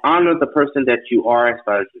 I honor the person that you are as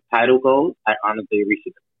far as your title goes. I honor the reach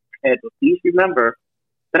of your head. But please remember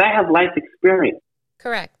that I have life experience.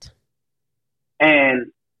 Correct.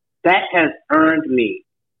 And that has earned me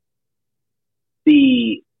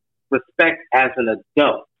the respect as an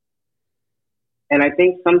adult. And I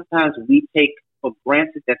think sometimes we take for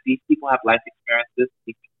granted that these people have life experiences.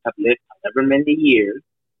 These people have lived however many years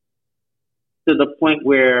to the point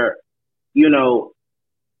where,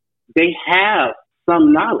 they have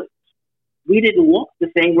some knowledge. We didn't walk the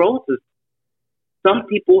same roads as them. Some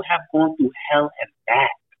people have gone through hell and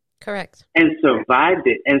back. Correct. And survived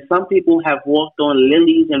it. And some people have walked on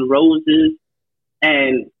lilies and roses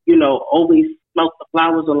and, always smelt the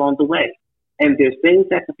flowers along the way. And there's things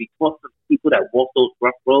that can be taught from people that walk those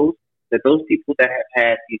rough roads that those people that have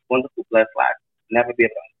had these wonderful blessed lives never be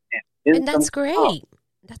able to understand. And that's great.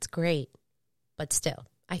 That's great. But still,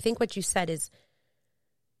 I think what you said is,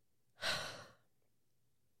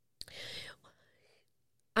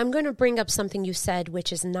 I'm going to bring up something you said,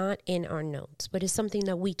 which is not in our notes, but is something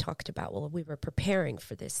that we talked about while we were preparing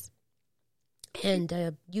for this.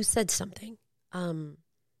 And you said something.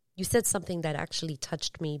 You said something that actually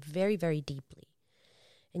touched me very, very deeply.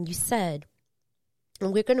 And you said,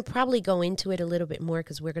 and we're going to probably go into it a little bit more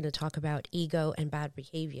because we're going to talk about ego and bad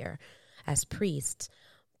behavior as priests.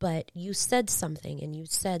 But you said something, and you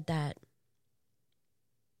said that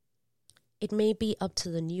it may be up to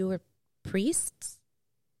the newer priests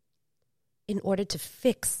in order to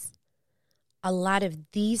fix a lot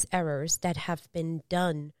of these errors that have been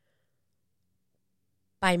done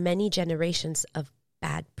by many generations of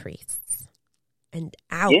bad priests. And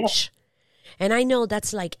ouch. Yeah. And I know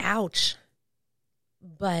that's like, ouch.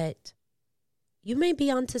 But you may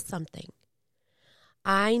be onto something.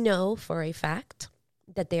 I know for a fact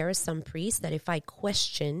that there are some priests that if I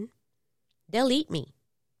question, they'll eat me.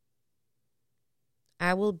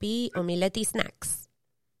 I will be omelette snacks.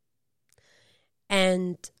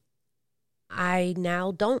 And I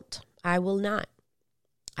now don't. I will not.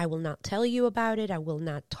 I will not tell you about it. I will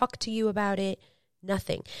not talk to you about it.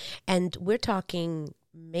 Nothing. And we're talking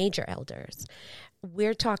major elders.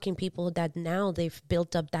 We're talking people that now they've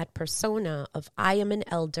built up that persona of I am an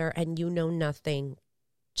elder and you know nothing.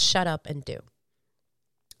 Shut up and do.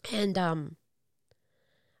 And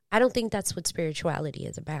I don't think that's what spirituality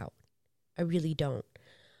is about. I really don't.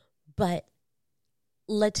 But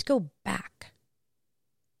let's go back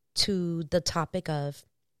to the topic of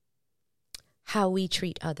how we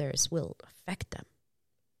treat others will affect them.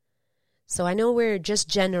 So I know we're just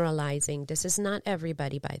generalizing. This is not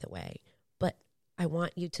everybody, by the way. But I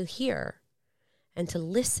want you to hear and to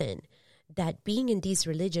listen that being in these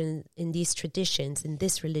religions, in these traditions, in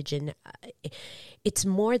this religion, it's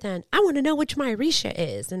more than, I want to know which my Orisha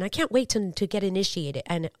is, and I can't wait to get initiated.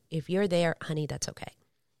 And if you're there, honey, that's okay.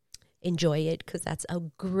 Enjoy it, because that's a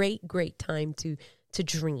great, great time to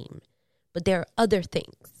dream. But there are other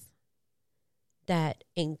things that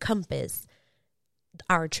encompass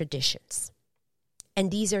our traditions. And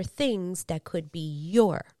these are things that could be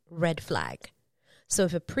your red flag. So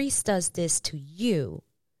if a priest does this to you,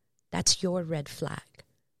 that's your red flag.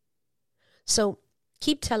 So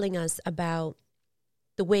keep telling us about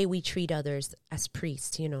the way we treat others as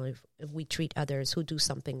priests, you know, if we treat others who do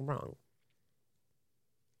something wrong.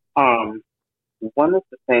 One of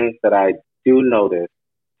the things that I do notice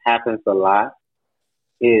happens a lot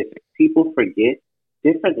is people forget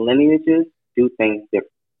different lineages do things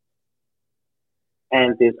different.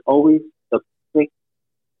 And there's always the quick,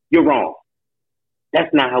 you're wrong.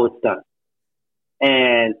 That's not how it's done.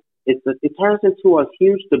 And it turns into a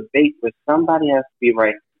huge debate where somebody has to be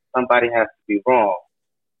right, somebody has to be wrong,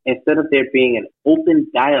 instead of there being an open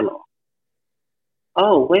dialogue.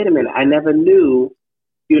 Oh, wait a minute, I never knew,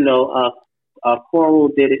 Coral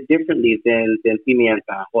did it differently than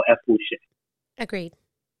Pimienta or Efuche. Agreed.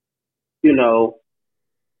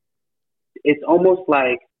 It's almost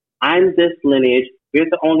like I'm this lineage, we're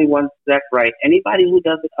the only ones that's right. Anybody who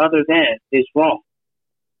does it other than is wrong.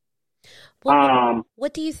 Well,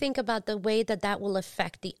 what do you think about the way that will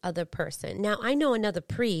affect the other person? Now, I know another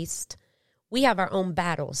priest. We have our own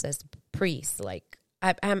battles as priests. Like,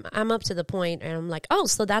 I'm up to the point, and I'm like, oh,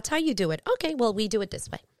 so that's how you do it. Okay, well, we do it this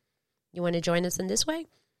way. You want to join us in this way?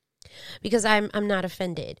 Because I'm not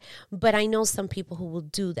offended. But I know some people who will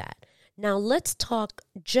do that. Now, let's talk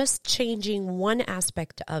just changing one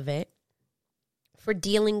aspect of it for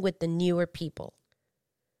dealing with the newer people.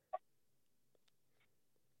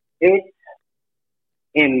 It,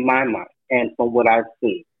 in my mind, and from what I've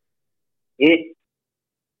seen, it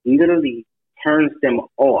literally turns them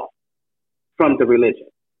off from the religion.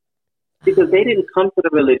 Because they didn't come to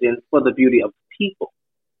the religion for the beauty of people.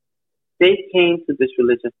 They came to this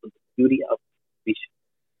religion for the beauty of the Orisha.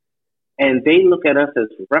 And they look at us as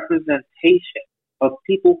representation of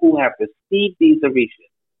people who have received these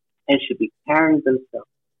Orishas and should be carrying themselves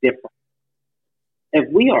different.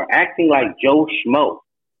 If we are acting like Joe Schmo,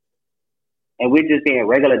 and we're just being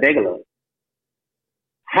regular,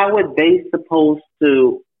 how are they supposed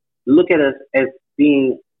to look at us as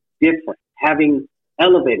being different, having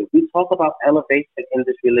elevated? We talk about elevation in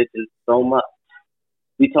this religion so much.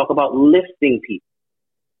 We talk about lifting people.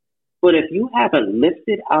 But if you haven't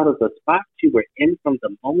lifted out of the spot you were in from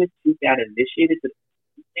the moment you got initiated,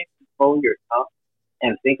 you can't control your tongue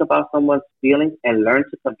and think about someone's feelings and learn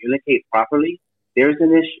to communicate properly, there's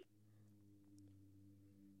an issue.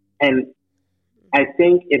 And I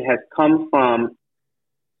think it has come from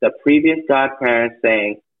the previous godparents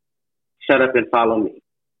saying, shut up and follow me.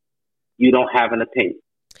 You don't have an opinion.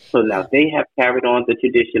 So now they have carried on the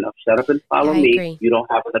tradition of shut up and follow me. Agree. You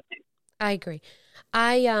don't have an opinion. I agree.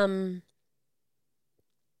 I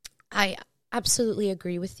absolutely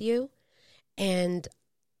agree with you. And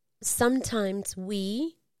sometimes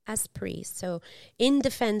we as priests, so in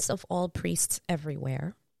defense of all priests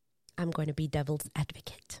everywhere, I'm going to be devil's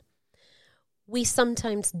advocate. We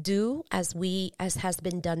sometimes do as has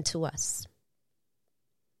been done to us,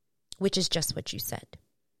 which is just what you said.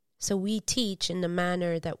 So we teach in the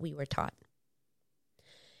manner that we were taught.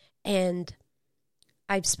 And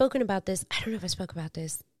I've spoken about this. I don't know if I spoke about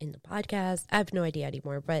this in the podcast. I have no idea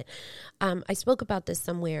anymore. But I spoke about this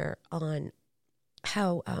somewhere on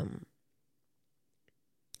how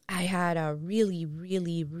I had a really,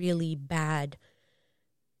 really, really bad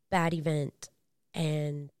event.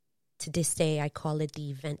 And to this day, I call it the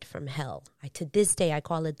event from hell. To this day, I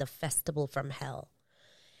call it the festival from hell.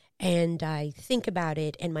 And I think about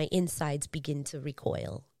it and my insides begin to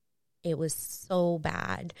recoil. It was so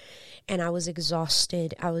bad. And I was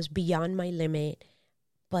exhausted. I was beyond my limit.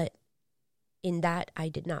 But in that, I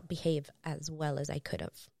did not behave as well as I could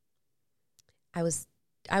have. I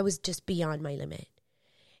was just beyond my limit.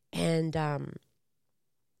 And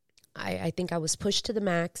I think I was pushed to the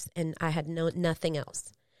max and I had nothing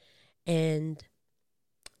else. And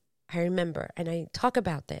I remember, and I talk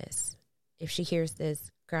about this, if she hears this,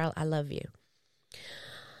 girl, I love you.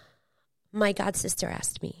 My god sister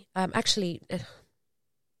asked me,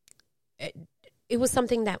 it was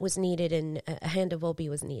something that was needed and a hand of Obi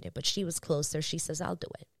was needed, but she was closer. She says, I'll do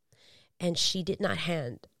it. And she did not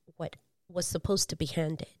hand what was supposed to be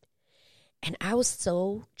handed. And I was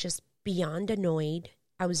so just beyond annoyed.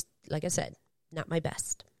 I was, like I said, not my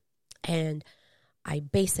best. And I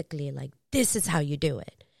basically this is how you do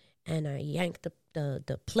it. And I yanked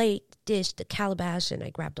the plate, dish, the calabash, and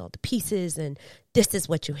I grabbed all the pieces, and this is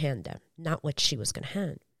what you hand them, not what she was going to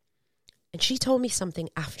hand. And she told me something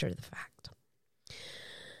after the fact.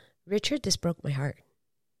 Richard, this broke my heart.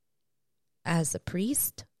 As a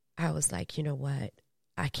priest, I was like, you know what?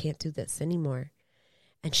 I can't do this anymore.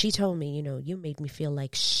 And she told me, you made me feel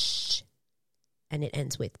like shh. And it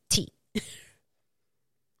ends with T.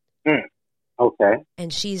 Okay.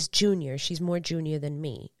 And she's junior. She's more junior than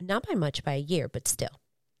me. Not by much, by a year, but still.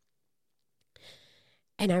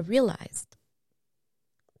 And I realized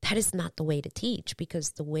that is not the way to teach,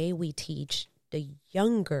 because the way we teach, the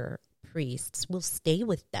younger priests will stay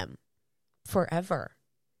with them forever.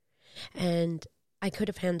 And I could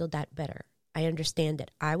have handled that better. I understand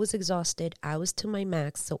that I was exhausted. I was to my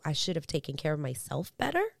max, so I should have taken care of myself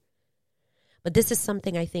better. But this is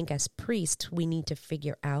something I think as priests we need to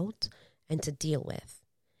figure out and to deal with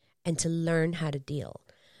and to learn how to deal.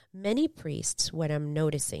 Many priests, what I'm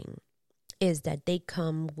noticing is that they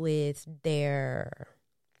come with their,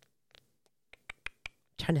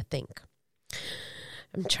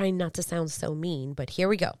 I'm trying not to sound so mean, but here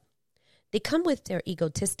we go. They come with their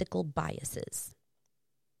egotistical biases.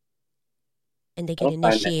 And they get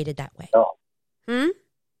initiated that way.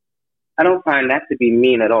 I don't find that to be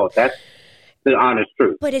mean at all. That's the honest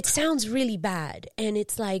truth. But it sounds really bad. And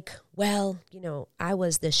it's like, well, I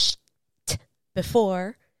was the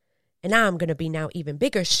before, and now I'm going to be now even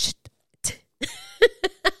bigger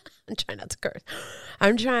I'm trying not to curse.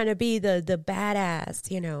 I'm trying to be the badass,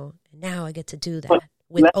 and now I get to do that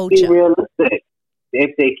with Ocha. Let's be realistic.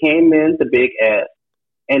 If they came in the big S,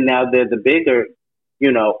 and now they're the bigger,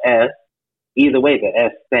 S, either way, the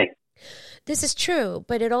S stinks. This is true,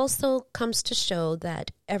 but it also comes to show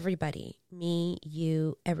that everybody, me,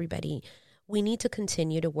 you, everybody, we need to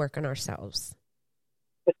continue to work on ourselves.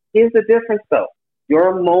 But here's the difference, though.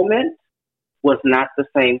 Your moment was not the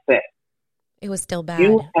same thing. It was still bad.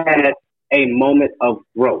 You had a moment of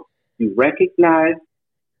growth. You recognized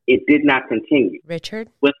it did not continue. Richard?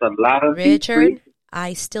 With a lot of Richard,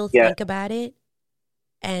 I still think about it,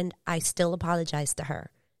 and I still apologize to her.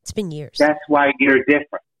 It's been years. That's why you're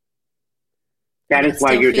different. That is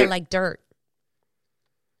why you're different. I still feel like dirt.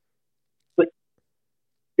 But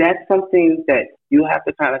that's something that you have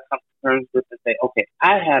to kind of come to terms with and say, okay,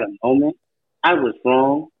 I had a moment. I was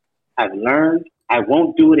wrong. I've learned. I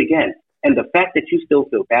won't do it again. And the fact that you still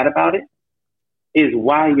feel bad about it is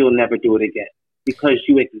why you'll never do it again. Because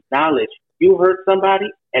you acknowledge you hurt somebody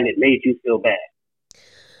and it made you feel bad.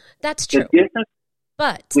 That's true. The difference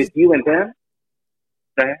with you and them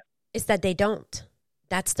is that they don't.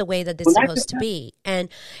 That's the way that it's supposed to be. And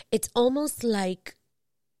it's almost like,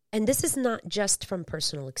 and this is not just from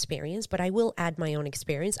personal experience, but I will add my own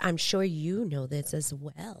experience. I'm sure you know this as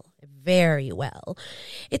well, very well.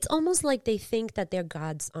 It's almost like they think that they're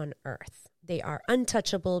gods on earth. They are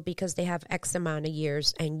untouchable because they have X amount of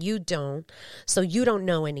years and you don't. So you don't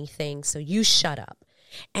know anything. So you shut up.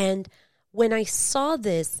 And when I saw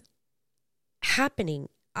this happening,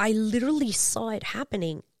 I literally saw it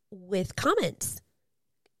happening with comments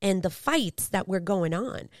and the fights that were going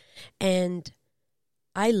on. And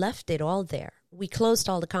I left it all there. We closed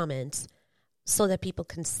all the comments so that people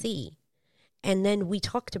can see. And then we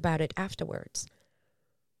talked about it afterwards.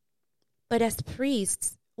 But as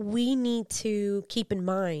priests, we need to keep in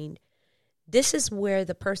mind, this is where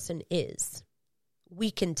the person is. We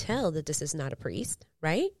can tell that this is not a priest,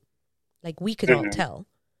 right? Like, we could all Mm-hmm. tell.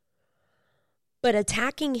 But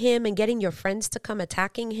attacking him and getting your friends to come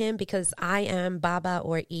attacking him because I am Baba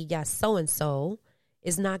or Iya so-and-so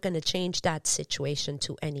is not going to change that situation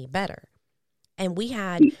to any better. And we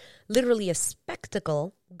had literally a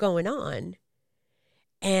spectacle going on.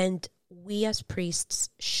 And we as priests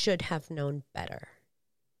should have known better.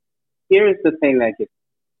 Here is the thing that gets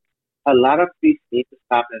a lot of priests need to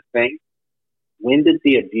stop and think, when did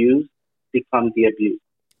the abuse become the abuse?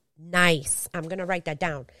 Nice. I'm going to write that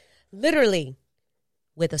down. Literally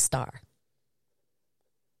with a star.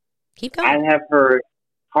 Keep I going. have heard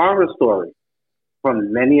horror stories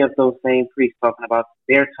from many of those same priests talking about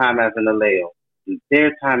their time as an Aleo,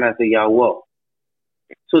 their time as a Yawo.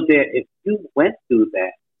 So there, if you went through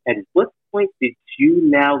that, at what point did you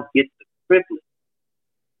now get the privilege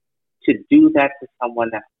to do that to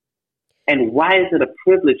someone else? And why is it a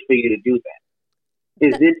privilege for you to do that?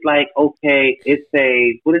 Is it like, okay, it's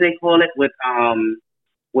a, what do they call it with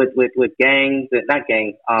gangs, not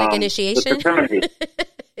gangs, Like with initiation? fraternities?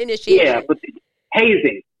 Initiation. Yeah, but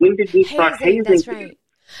hazing. When did we start hazing? That's right.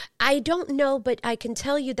 I don't know, but I can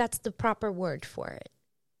tell you that's the proper word for it.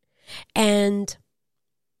 And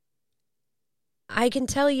I can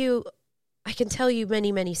tell you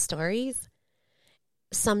many, many stories,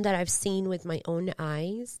 some that I've seen with my own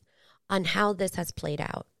eyes on how this has played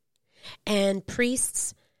out. And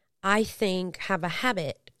priests, I think, have a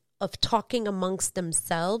habit of talking amongst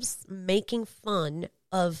themselves, making fun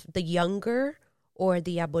of the younger or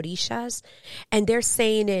the aborishas, and they're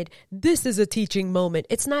saying this is a teaching moment.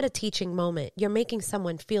 It's not a teaching moment. You're making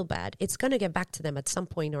someone feel bad. It's going to get back to them at some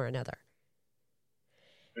point or another.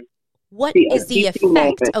 What is the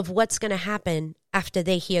effect of what's going to happen after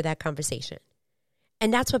they hear that conversation?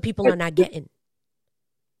 And that's what people are not getting.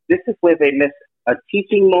 This is where they miss it. A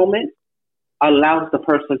teaching moment allows the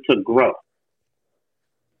person to grow.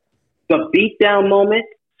 The beatdown moment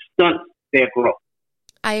stunts their growth.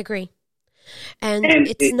 I agree. And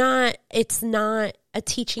it's not a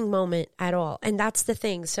teaching moment at all. And that's the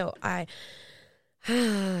thing. So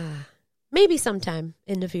maybe sometime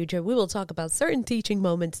in the future we will talk about certain teaching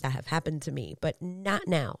moments that have happened to me, but not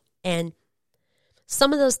now. And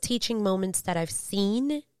some of those teaching moments that I've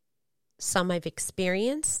seen, some I've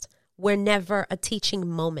experienced, were never a teaching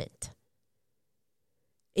moment.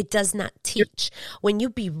 It does not teach. When you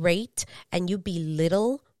berate and you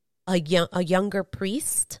belittle a younger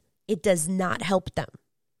priest, it does not help them.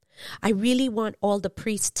 I really want all the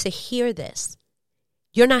priests to hear this.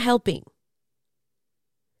 You're not helping.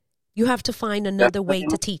 You have to find another way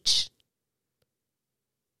to teach.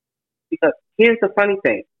 Because here's the funny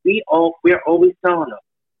thing. We're always telling them,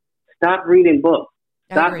 stop reading books.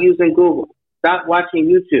 Stop using Google. Stop watching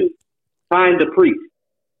YouTube. Find a priest.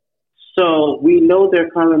 So we know they're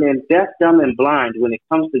coming in deaf, dumb, and blind when it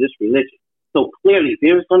comes to this religion. So clearly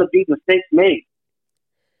there's going to be mistakes made.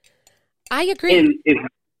 I agree. And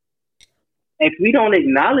if we don't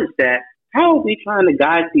acknowledge that, how are we trying to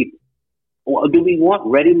guide people? Or do we want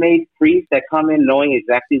ready-made priests that come in knowing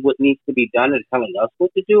exactly what needs to be done and telling us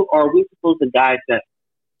what to do? Or are we supposed to guide them?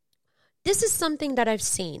 This is something that I've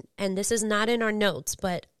seen, and this is not in our notes,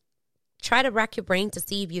 but try to rack your brain to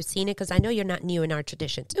see if you've seen it, because I know you're not new in our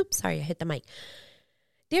traditions. Oops, sorry, I hit the mic.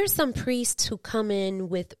 There's some priests who come in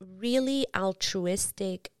with really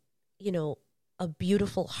altruistic, a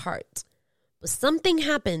beautiful heart. But something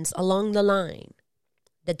happens along the line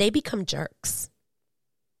that they become jerks.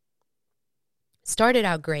 Started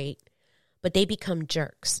out great, but they become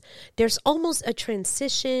jerks. There's almost a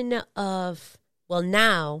transition of, well,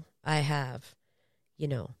 now I have,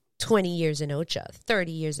 20 years in Ocha,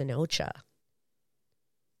 30 years in Ocha.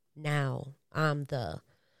 Now I'm the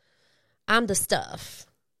stuff.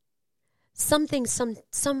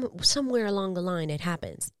 Somewhere along the line it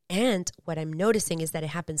happens. And what I'm noticing is that it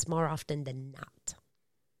happens more often than not.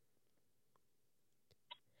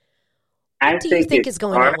 What do you think is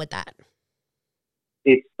going on with that?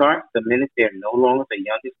 It starts the minute they're no longer the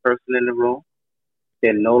youngest person in the room.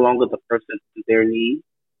 They're no longer the person to their needs.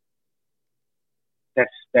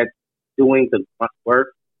 That's doing the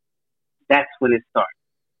work. That's when it starts.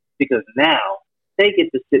 Because now they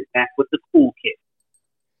get to sit back with the cool kids.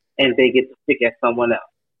 And they get to pick at someone else.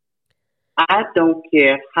 I don't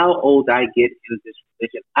care how old I get in this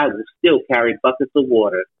religion. I will still carry buckets of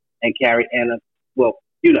water and carry the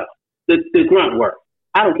grunt work.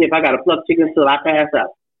 I don't care if I got to pluck chickens till I pass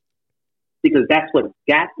out. Because that's what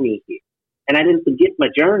got me here. And I didn't forget my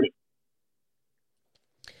journey.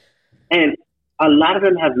 And a lot of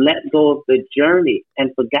them have let go of the journey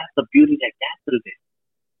and forgot the beauty that got them there.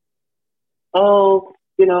 Oh,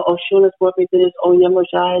 Oshun has brought me this. Oh,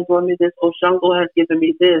 Yamashai has brought me this. Oh, Shango has given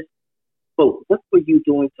me this. quote, what were you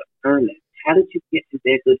doing to earn it? How did you get to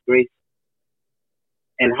their good graces?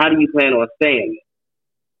 And how do you plan on staying there?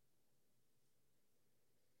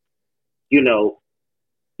 You know,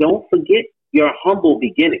 don't forget your humble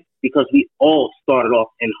beginning, because we all started off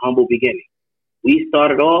in humble beginnings. We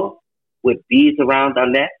started off with beads around our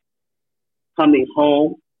neck, coming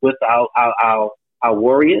home with our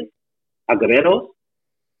warriors, our guerreros,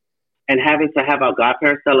 and having to have our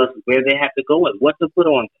godparents tell us where they have to go and what to put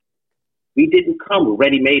on them. We didn't come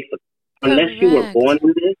ready-made for them. Unless you were born in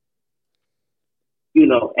this, you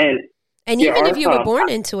know, and even if you were born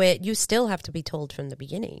into it, you still have to be told from the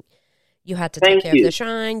beginning. You had to take care of the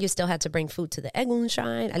shrine. You still had to bring food to the Egun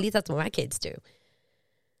shrine. At least that's what my kids do.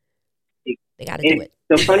 They got to do it.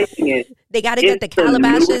 The funny thing is, they got to get the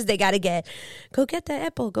calabashes. They got to go get the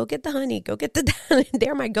apple, go get the honey, go get the,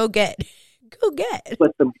 they're my go get.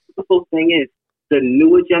 But the beautiful thing is, the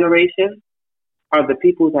newer generation are the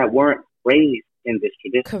people that weren't raised in this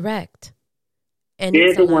tradition. Correct. And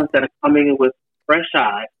they're the ones that are coming in with fresh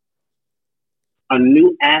eyes, a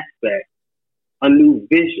new aspect, a new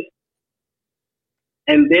vision.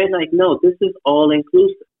 And they're like, no, this is all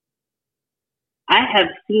inclusive. I have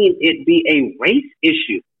seen it be a race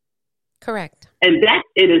issue. Correct. And that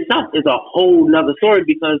in itself is a whole nother story,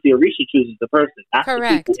 because the Orisha chooses the person, not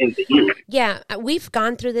correct. the people in the ear. Yeah, we've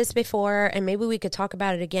gone through this before, and maybe we could talk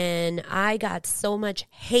about it again. I got so much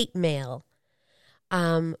hate mail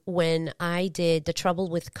when I did The Trouble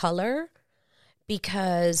with Color,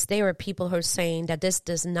 because there were people who are saying that this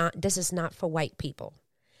is not for white people.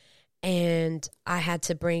 And I had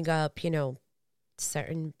to bring up, you know,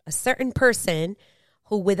 a certain person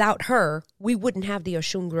who, without her, we wouldn't have the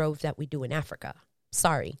Oshun Grove that we do in Africa.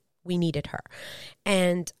 Sorry, we needed her.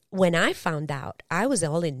 And when I found out, I was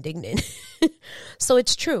all indignant. So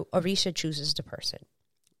it's true. Orisha chooses the person.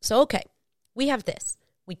 So, okay, we have this.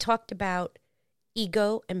 We talked about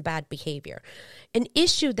ego and bad behavior. An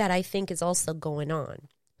issue that I think is also going on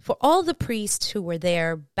for all the priests who were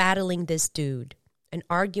there battling this dude and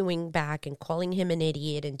arguing back and calling him an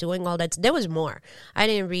idiot and doing all that. There was more. I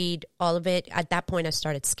didn't read all of it. At that point, I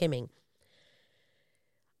started skimming.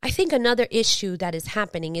 I think another issue that is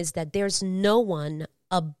happening is that there's no one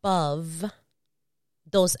above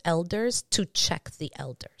those elders to check the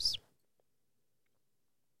elders.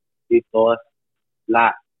 We lost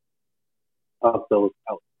lots of those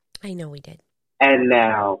elders. I know we did. And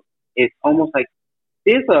now it's almost like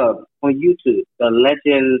there's on YouTube, the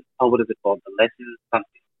Legend, what is it called? The Legend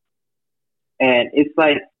something. And it's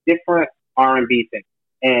like different R&B things.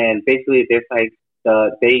 And basically there's like the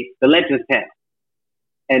Legends panel.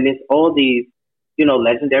 And it's all these, you know,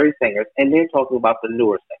 legendary singers, and they're talking about the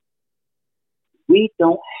newer singers. We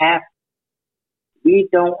don't have, you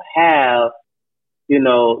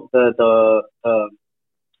know, the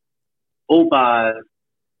Obas,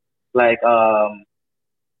 like,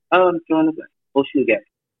 Oshuge,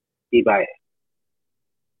 Ibaye.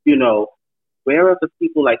 You know, where are the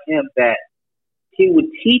people like him that he would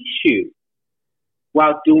teach you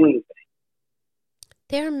while doing things?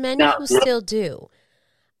 There are many who still do.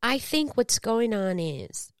 I think what's going on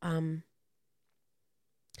is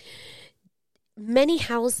many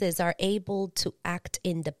houses are able to act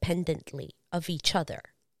independently of each other.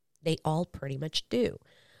 They all pretty much do.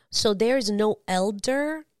 So there's no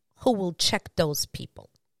elder who will check those people.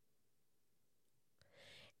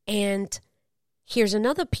 And here's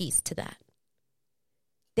another piece to that.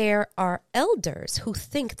 There are elders who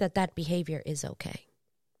think that that behavior is okay.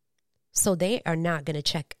 So they are not going to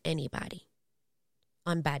check anybody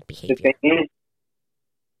on bad behavior. The thing is,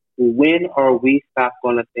 when are we stop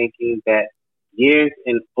going to thinking that years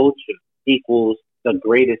in Ocha equals the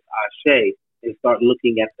greatest Ashe, and start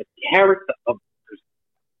looking at the character of the person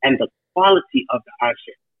and the quality of the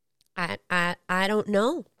Ashe? I don't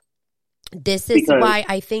know. This is why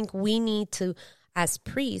I think we need to, as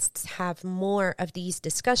priests, have more of these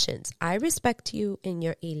discussions. I respect you in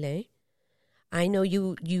your ile. I know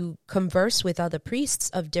you converse with other priests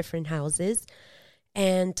of different houses,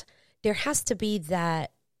 and there has to be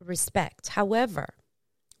that respect. However,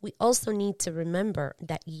 we also need to remember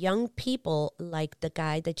that young people, like the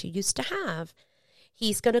guy that you used to have,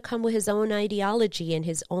 he's going to come with his own ideology and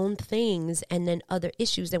his own things and then other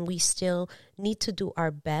issues, and we still need to do our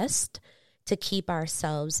best to keep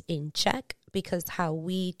ourselves in check, because how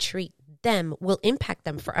we treat them will impact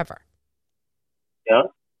them forever. Yeah,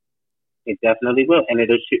 it definitely will. And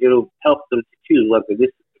it'll help them to choose whether this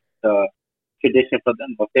is the tradition for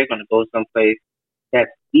them, or if they're going to go someplace that's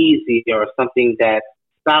easy or something that's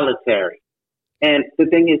solitary. And the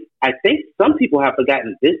thing is, I think some people have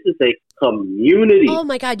forgotten this is a community. Oh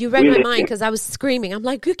my God, you read my mind because I was screaming. I'm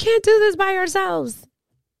like, you can't do this by ourselves.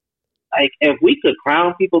 Like, if we could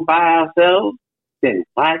crown people by ourselves, then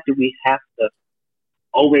why do we have to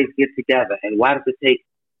always get together? And why does it take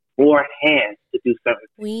more hands to do something?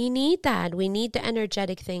 We need that. We need the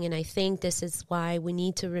energetic thing. And I think this is why we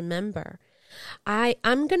need to remember.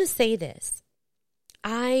 I'm going to say this.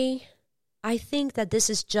 I think that this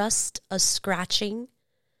is just a scratching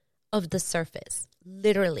of the surface.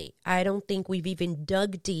 Literally. I don't think we've even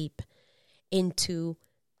dug deep into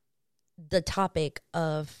the topic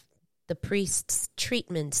of the priest's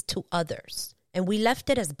treatments to others. And we left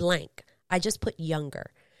it as blank. I just put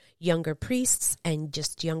younger priests and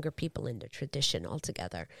just younger people in the tradition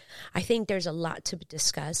altogether. I think there's a lot to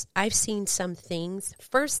discuss. I've seen some things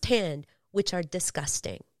firsthand which are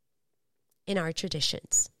disgusting in our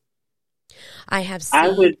traditions. I have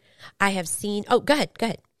seen, oh, go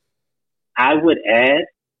ahead. I would add,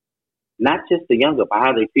 not just the younger, but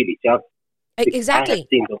how they treat each other. Exactly. I have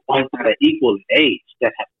seen the ones that are equal in age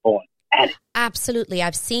that have gone at it. Absolutely.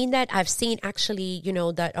 I've seen that. I've seen actually,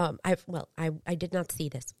 that I did not see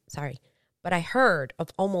this. Sorry. But I heard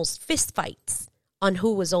of almost fist fights on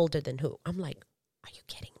who was older than who. I'm like, are you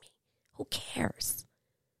kidding me? Who cares?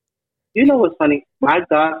 You know what's funny? My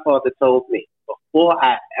godfather told me, before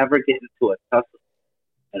I ever get into a tussle,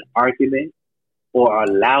 an argument, or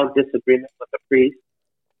a loud disagreement with a priest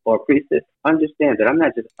or a priestess, understand that I'm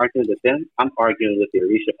not just arguing with them, I'm arguing with the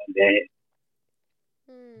Orisha on their head.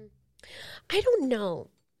 I don't know.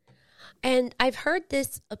 And I've heard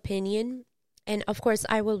this opinion, and of course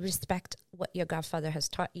I will respect what your godfather has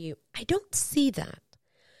taught you. I don't see that.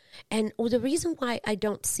 And the reason why I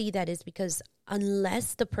don't see that is because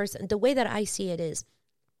unless the way that I see it is,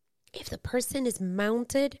 if the person is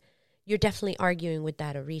mounted, you're definitely arguing with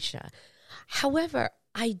that Orisha. However,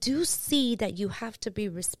 I do see that you have to be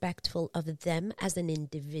respectful of them as an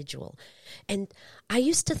individual. And I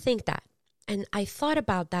used to think that. And I thought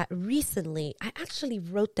about that recently. I actually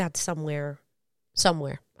wrote that somewhere.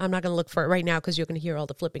 I'm not going to look for it right now because you're going to hear all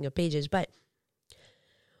the flipping of pages. But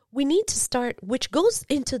we need to start, which goes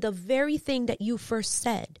into the very thing that you first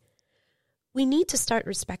said. We need to start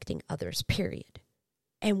respecting others, period.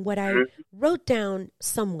 And what I wrote down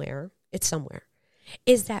somewhere,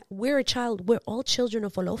 is that we're all children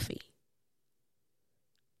of Olofi.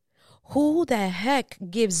 Who the heck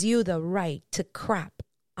gives you the right to crap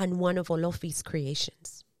on one of Olofi's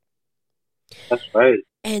creations? That's right.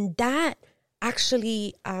 And that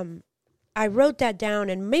actually, I wrote that down,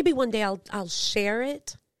 and maybe one day I'll share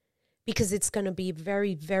it because it's going to be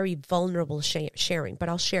very, very vulnerable sharing, but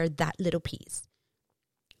I'll share that little piece.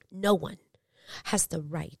 No one has the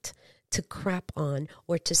right to crap on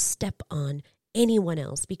or to step on anyone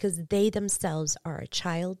else because they themselves are a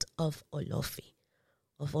child of Olofi,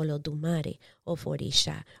 of Olodumare, of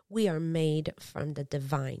Orisha. We are made from the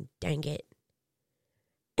divine, dang it.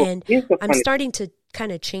 And I'm starting to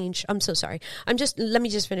kind of change. I'm so sorry. Let me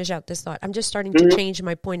just finish out this thought. I'm just starting to change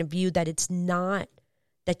my point of view that it's not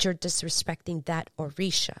that you're disrespecting that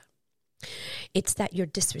Orisha. It's that you're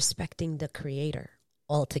disrespecting the creator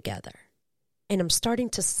altogether. And I'm starting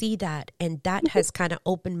to see that, and that has kind of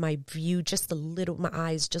opened my view my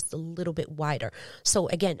eyes just a little bit wider. So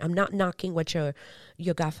again, I'm not knocking what your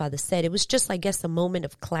godfather said. It was just, I guess, a moment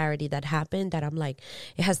of clarity that happened that I'm like,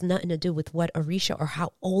 it has nothing to do with what Orisha or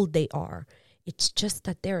how old they are. It's just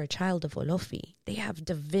that they're a child of Olofi. They have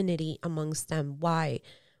divinity amongst them. Why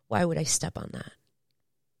would I step on that?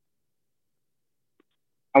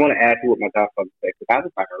 I want to add to what my godfather said, because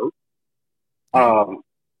I heard.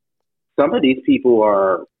 Some of these people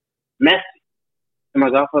are messy. And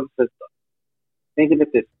my godfather says, think of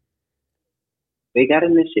it this way. They got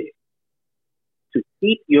initiated to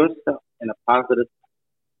keep yourself in a positive light.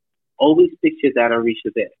 Always picture that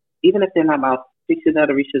Orisha there. Even if they're not mouth, picture that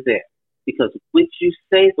Orisha there. Because what you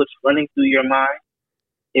say, what's running through your mind,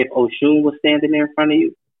 if Oshun was standing there in front of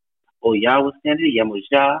you, Oya was standing there,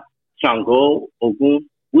 Yamuja, Shango, Ogun,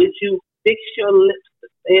 would you fix your lips to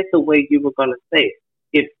say it the way you were going to say it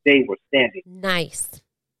if they were standing? Nice.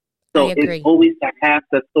 So I agree. it's always to have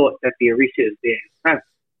the thought that the Orisha is there in present.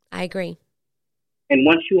 I agree. And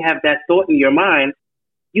once you have that thought in your mind,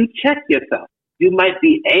 you check yourself. You might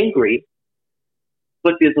be angry,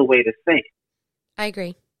 but there's a way to say it. I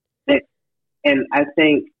agree. And I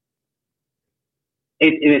think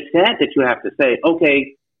it's sad that you have to say,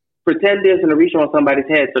 okay, pretend there's an Orisha on somebody's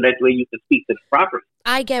head so that way you can speak to the property.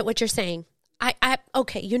 I get what you're saying.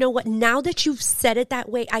 Okay, you know what? Now that you've said it that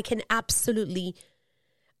way, I can absolutely.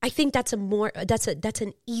 I think that's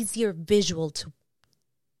an easier visual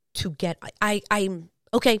to get. I'm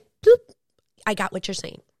okay. Bloop, I got what you're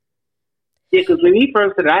saying. Yeah, because when he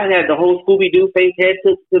first said I had the whole Scooby Doo fake head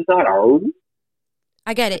to the side, oh,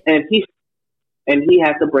 I get it. and he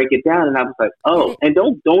had to break it down, and I was like, I get oh, it. and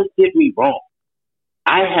don't get me wrong,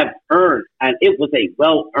 I have earned, and it was a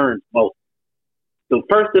well earned vote. The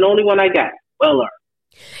first and only one I got, well earned.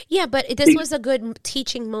 Yeah, but this was a good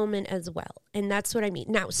teaching moment as well. And that's what I mean.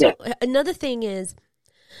 Now, so another thing is,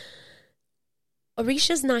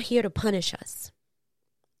 Orisha's not here to punish us.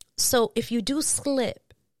 So if you do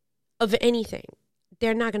slip of anything,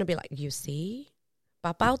 they're not going to be like, you see,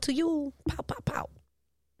 pop out to you, pow, pow, pow.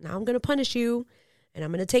 Now I'm going to punish you, and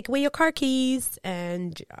I'm going to take away your car keys,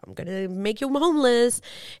 and I'm going to make you homeless.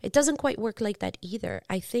 It doesn't quite work like that either.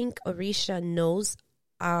 I think Orisha knows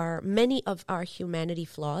many of our humanity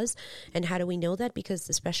flaws. And how do we know that? Because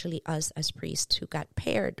especially us as priests who got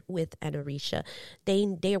paired with an Orisha,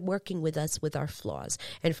 they're working with us with our flaws.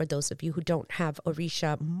 And for those of you who don't have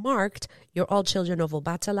Orisha marked, you're all children of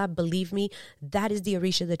Obatala. Believe me, that is the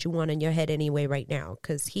Orisha that you want in your head anyway right now,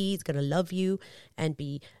 because he's going to love you and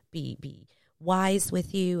be wise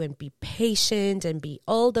with you and be patient and be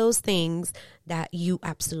all those things that you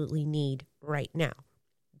absolutely need right now.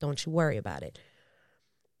 Don't you worry about it.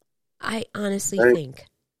 I honestly think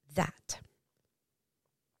that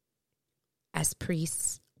as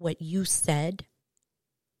priests, what you said,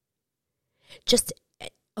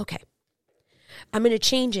 okay, I'm going to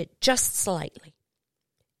change it just slightly.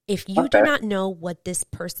 If you do not know what this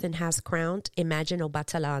person has crowned, imagine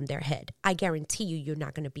Obatala on their head. I guarantee you're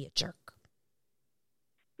not going to be a jerk.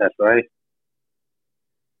 That's right.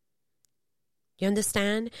 You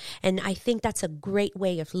understand? And I think that's a great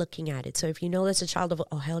way of looking at it. So if you know there's a child of,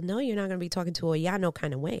 oh, hell no, you're not going to be talking to a no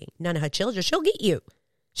kind of way. None of her children. She'll get you.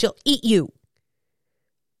 She'll eat you.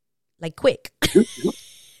 Like quick.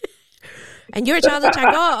 And you're a child of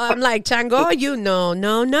Chango. I'm like,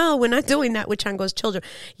 Chango, no. We're not doing that with Chango's children.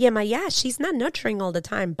 Yeah, she's not nurturing all the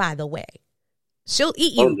time, by the way. She'll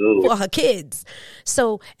eat you for her kids.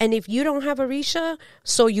 So, and if you don't have Orisha,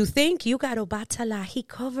 so you think you got Obatala, he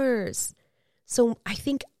covers. So I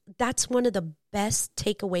think that's one of the best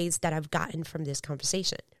takeaways that I've gotten from this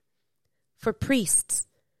conversation. For priests,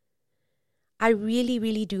 I really,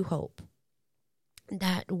 really do hope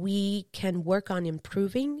that we can work on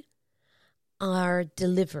improving our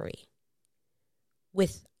delivery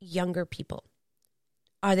with younger people.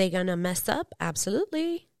 Are they going to mess up?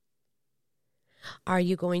 Absolutely. Are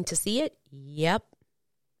you going to see it? Yep.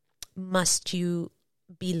 Must you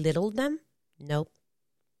belittle them? Nope.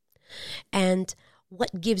 And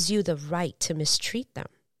what gives you the right to mistreat them?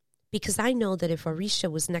 Because I know that if Orisha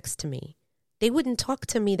was next to me, they wouldn't talk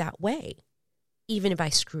to me that way, even if I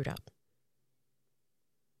screwed up.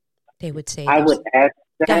 They would say, I would add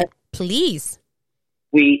that, please.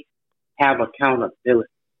 We have accountability.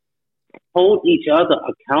 Hold each other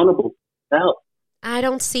accountable for self. I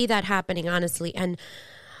don't see that happening, honestly. And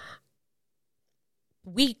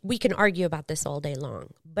we can argue about this all day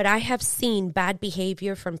long, but I have seen bad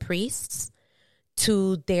behavior from priests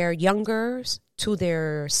to their youngers, to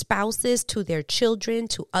their spouses, to their children,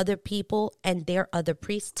 to other people, and their other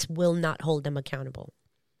priests will not hold them accountable.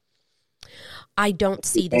 I don't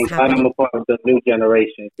see this happening. I'm a part of the new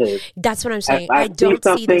generation too. That's what I'm saying. I don't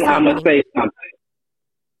see this happening. I'm going to say something.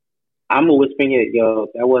 I'm going to whisper in your,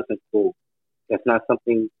 that wasn't cool. That's not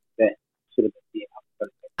something that should have been done.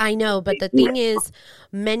 I know, but the thing is,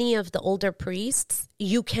 many of the older priests,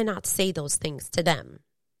 you cannot say those things to them.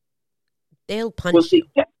 They'll punish you.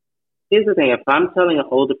 Here's the thing. If I'm telling an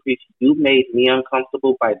older priest, you made me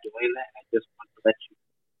uncomfortable by doing that, I just want to let you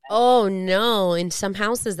know. Oh, no. In some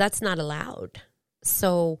houses, that's not allowed.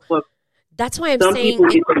 So that's why I'm saying... Some people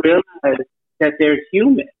need to realize that they're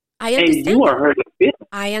human. I understand and you are hurting feelings.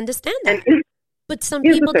 I understand that. But some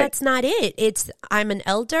people, that's not it. It's, I'm an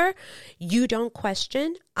elder. You don't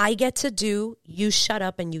question. I get to do. You shut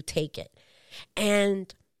up and you take it.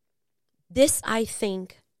 And this, I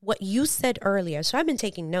think, what you said earlier, so I've been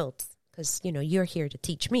taking notes because, you're here to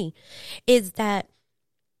teach me, is that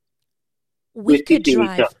we could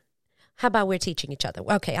drive. How about we're teaching each other?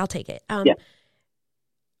 Okay, I'll take it. Yeah.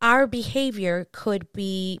 Our behavior could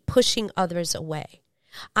be pushing others away.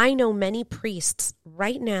 I know many priests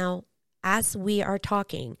right now, as we are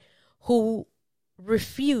talking, who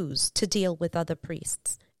refuse to deal with other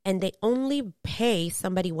priests. And they only pay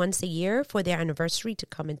somebody once a year for their anniversary to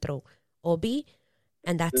come and throw obi,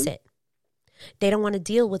 and that's it. They don't want to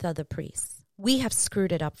deal with other priests. We have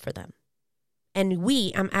screwed it up for them. And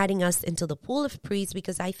I'm adding us into the pool of priests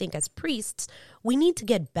because I think as priests, we need to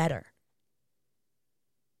get better.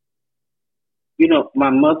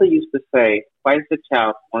 My mother used to say, twice a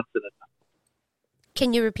child, once at a time.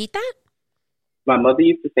 Can you repeat that? My mother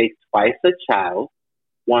used to say twice a child,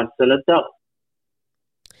 once an adult.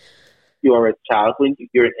 You are a child when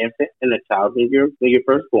you're an infant, and a child when you're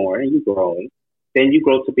first born and you're growing. Then you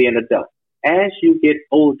grow to be an adult. As you get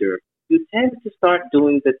older, you tend to start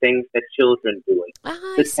doing the things that children do.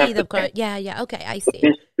 I see the part. Yeah. Okay, I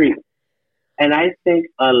see. And I think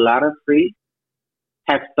a lot of priests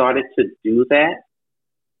have started to do that,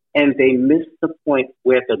 and they missed the point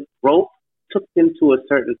where the growth took them to a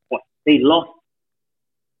certain point. They lost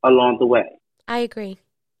along the way. I agree.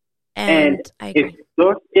 And I agree. if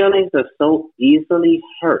your feelings are so easily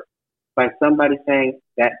hurt by somebody saying,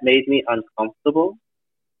 that made me uncomfortable,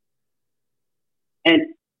 and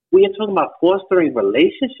we are talking about fostering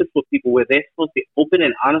relationships with people where they're supposed to be open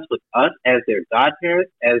and honest with us as their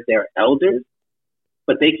godparents, as their elders,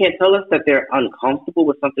 but they can't tell us that they're uncomfortable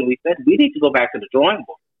with something we said. We need to go back to the drawing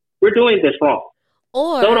board. We're doing this wrong.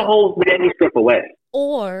 Or throw the whole manuscript away.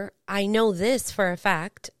 Or I know this for a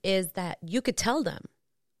fact is that you could tell them,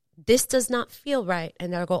 this does not feel right,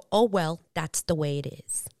 and they'll go, oh, well, that's the way it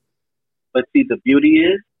is. But see, the beauty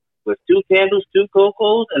is, with 2 candles, 2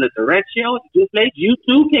 cocos, and a derecho, 2 plates, you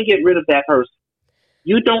too can get rid of that person.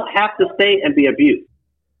 You don't have to stay and be abused.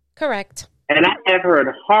 Correct. And I have heard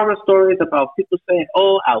horror stories about people saying,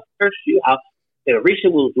 oh, I'll curse you, the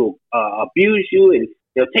Orisha will abuse you, and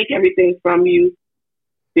they'll take everything from you.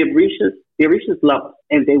 The Orishas love us,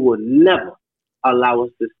 and they will never allow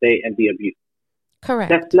us to stay and be abused.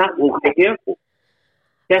 Correct. That's not what we're here for.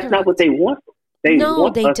 That's not what they want. They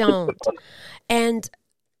don't. And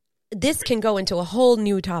this can go into a whole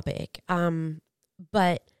new topic.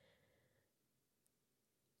 But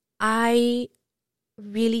I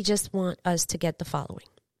really just want us to get the following.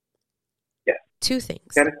 Yeah. 2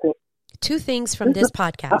 things. 2 things from this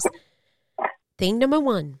podcast. Thing number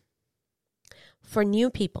 1, for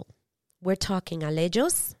new people, we're talking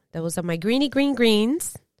alejos. Those are my green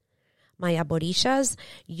greens. My aborishas,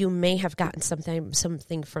 you may have gotten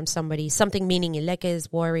something from somebody, something meaning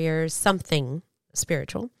ilekes, warriors, something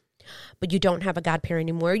spiritual, but you don't have a godparent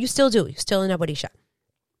anymore. You still do. You're still an aborisha.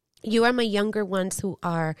 You are my younger ones who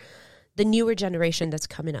are the newer generation that's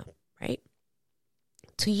coming up, right?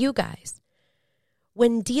 To you guys,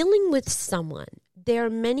 when dealing with someone, there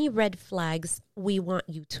are many red flags we want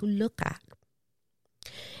you to look at.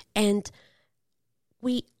 And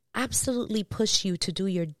we absolutely push you to do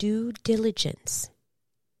your due diligence,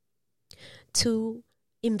 to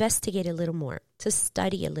investigate a little more, to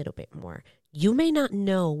study a little bit more. You may not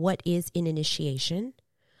know what is an initiation,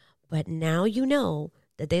 but now you know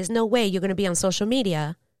that there's no way you're going to be on social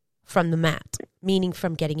media from the mat, meaning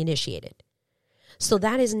from getting initiated. So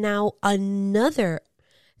that is now another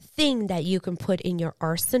thing that you can put in your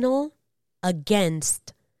arsenal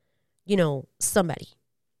against, somebody.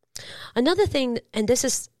 Another thing, and this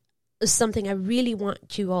is something I really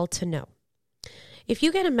want you all to know. If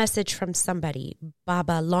you get a message from somebody,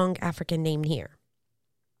 Baba, long African name here,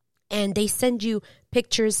 and they send you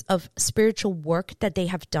pictures of spiritual work that they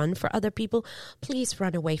have done for other people, please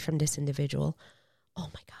run away from this individual. Oh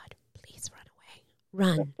my God, please run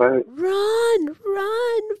away. Run,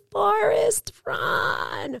 Forrest,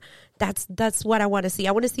 run. That's what I want to see.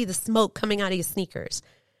 I want to see the smoke coming out of your sneakers.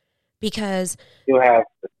 Because you have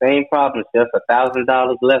the same problems, just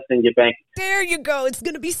 $1,000 less in your bank. There you go. It's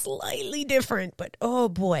going to be slightly different, but oh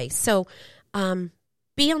boy. So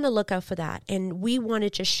be on the lookout for that. And we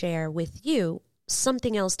wanted to share with you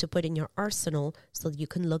something else to put in your arsenal so that you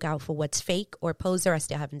can look out for what's fake or poser. I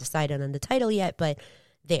still haven't decided on the title yet, but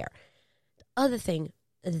there. The other thing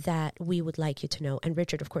that we would like you to know, and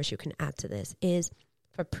Richard, of course, you can add to this, is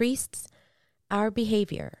for priests, our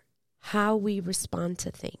behavior, how we respond to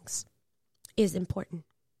things, is important.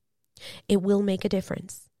 It will make a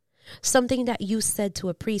difference. Something that you said to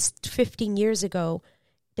a priest 15 years ago,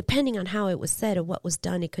 depending on how it was said or what was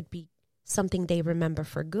done, it could be something they remember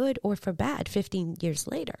for good or for bad 15 years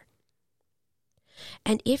later.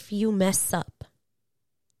 And if you mess up,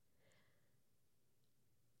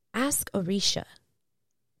 ask Orisha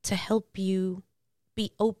to help you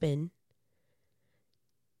be open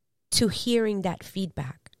to hearing that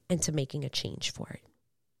feedback and to making a change for it.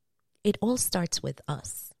 It all starts with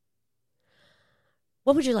us.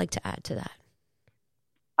 What would you like to add to that?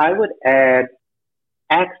 I would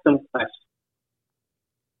ask some questions.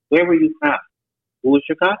 Where were you from? Who was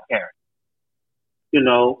your godparent?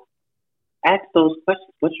 Ask those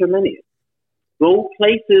questions. What's your lineage? Go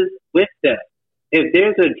places with them. If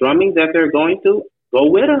there's a drumming that they're going to, go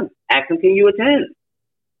with them. Ask them, can you attend?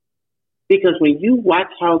 Because when you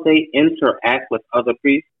watch how they interact with other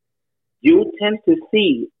priests, you tend to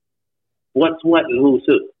see what's what and who's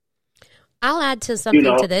who. I'll add to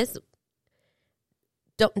something to this.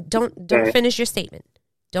 Don't finish your statement.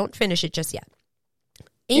 Don't finish it just yet.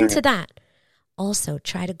 Into that, also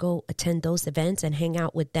try to go attend those events and hang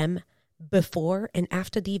out with them before and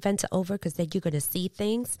after the events are over, because then you're going to see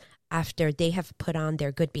things after they have put on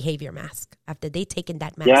their good behavior mask, after they've taken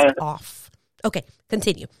that mask off. Okay,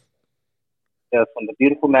 continue. Yes, when the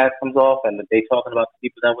beautiful mask comes off and they talking about the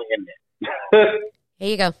people that were in there. Here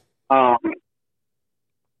you go.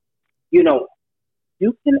 You know,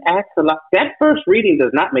 you can ask a lot. That first reading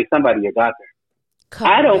does not make somebody your godparent.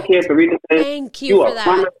 Correct. I don't care if the reader says Thank you are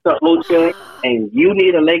promised to Ocha and you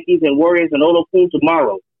need a Lakers and Warriors and Olokun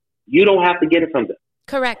tomorrow. You don't have to get it from them.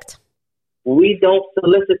 Correct. We don't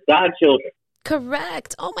solicit godchildren.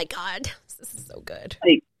 Correct. Oh my God, this is so good.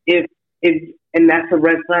 Like if and that's a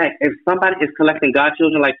red flag. If somebody is collecting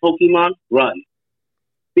godchildren like Pokemon, run,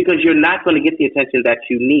 because you're not going to get the attention that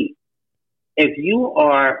you need. If you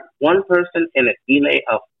are one person in an delay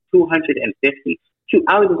of 250,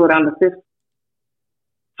 I'll even go down to 50.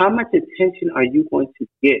 How much attention are you going to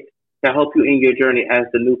get to help you in your journey as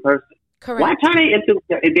the new person? Correct. Why can't they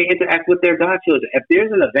interact with their godchildren? If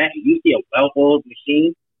there's an event and you see a well-oiled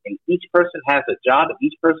machine and each person has a job and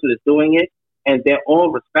each person is doing it and they're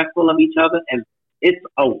all respectful of each other and it's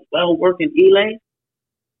a well-working Elay,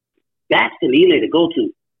 that's an Elay to go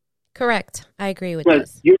to. Correct. I agree with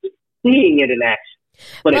this. You're seeing it in action.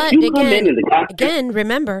 But if you come in the again,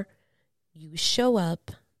 remember, you show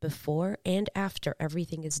up before and after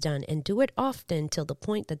everything is done, and do it often till the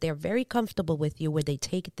point that they're very comfortable with you, where they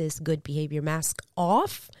take this good behavior mask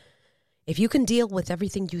off. If you can deal with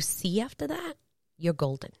everything you see after that, you're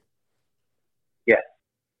golden. Yes.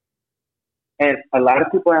 And a lot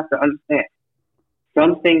of people have to understand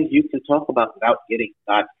some things you can talk about without getting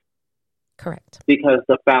God. Correct. Because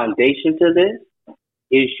the foundation to this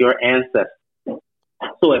is your ancestors.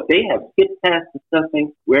 So if they have skipped past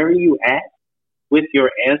discussing where are you at with your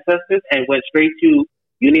ancestors and went straight to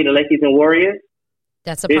you need a Lakers and Warriors,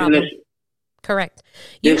 that's a problem. Correct.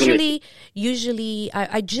 Usually,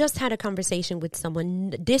 I just had a conversation with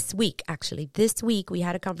someone this week, actually. This week we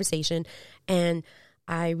had a conversation and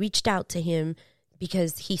I reached out to him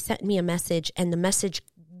because he sent me a message and the message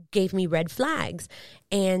gave me red flags.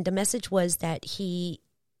 And the message was that he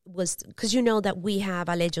was, because you know that we have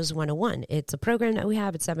Alejos 101. It's a program that we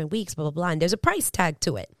have. It's 7 weeks, blah, blah, blah. And there's a price tag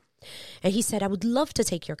to it. And he said, I would love to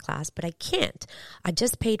take your class, but I can't. I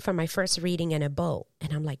just paid for my first reading and a bow.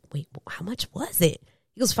 And I'm like, wait, how much was it?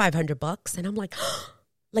 He goes, $500. And I'm like,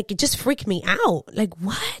 like, it just freaked me out. Like,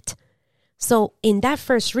 what? So in that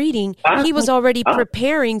first reading, he was already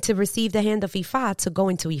preparing to receive the hand of Ifa, to go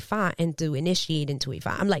into Ifa and to initiate into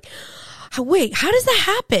Ifa. I'm like, wait, how does that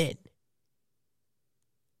happen?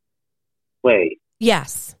 Wait.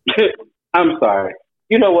 Yes. I'm sorry.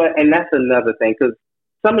 You know what? And that's another thing, because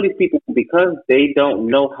some of these people, because they don't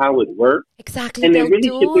know how it works, exactly, and they really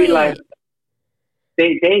should realize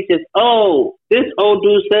they just, this old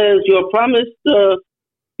dude says you're promised to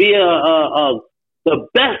be the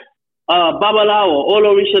best Babalawo or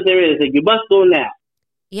Olorisha there is, and you must go now.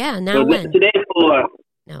 Yeah, now when? Today for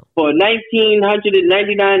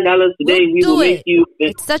 $1,999 today, we will make you.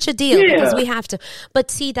 It's such a deal because we have to.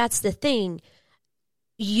 But see, that's the thing.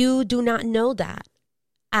 You do not know that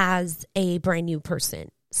as a brand new person.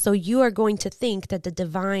 So you are going to think that the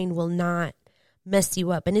divine will not mess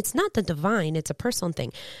you up. And it's not the divine, it's a personal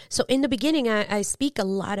thing. So in the beginning, I speak a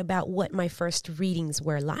lot about what my first readings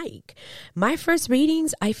were like. My first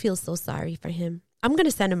readings, I feel so sorry for him. I'm going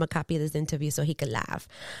to send him a copy of this interview so he could laugh.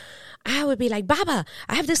 I would be like, Baba,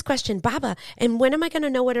 I have this question, Baba. And when am I going to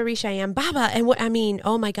know what Orisha I am? Baba. And what, I mean,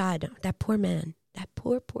 oh my God, that poor man, that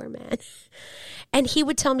poor man. And he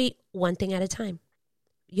would tell me one thing at a time.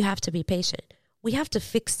 You have to be patient. We have to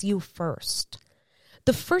fix you first.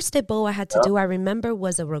 The first Ebo I had to do, I remember,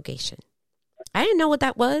 was a rogation. I didn't know what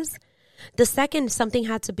that was. The second, something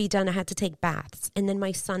had to be done. I had to take baths. And then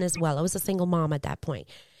my son as well. I was a single mom at that point.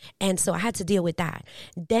 And so I had to deal with that.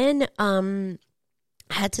 Then I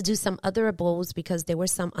had to do some other Ebos because there were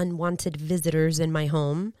some unwanted visitors in my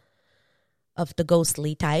home of the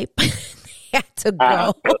ghostly type. Had to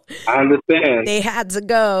go. I understand. They had to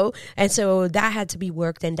go. And so that had to be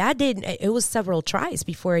worked. And that didn't, it was several tries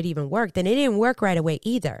before it even worked. And it didn't work right away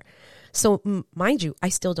either. So mind you, I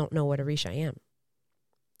still don't know what Orisha I am.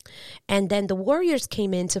 And then the warriors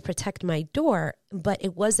came in to protect my door, but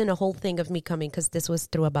it wasn't a whole thing of me coming because this was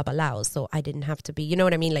through a babalao. So I didn't have to be, you know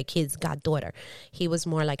what I mean? Like his goddaughter. He was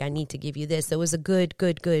more like, I need to give you this. It was a good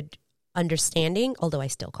understanding, although I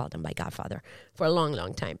still called him my godfather for a long,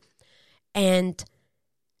 long time. And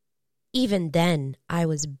even then, I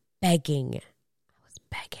was begging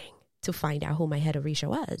to find out who my head Orisha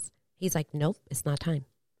was. He's like, nope, it's not time.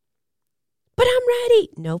 But I'm ready.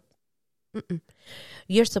 Nope. Mm-mm.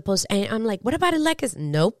 You're supposed to, and I'm like, what about Alexis?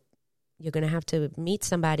 Nope. You're going to have to meet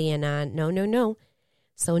somebody and no.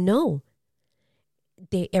 So no.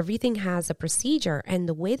 Everything has a procedure. And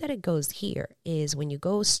the way that it goes here is when you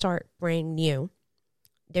go start brand new,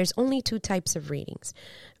 there's only 2 types of readings.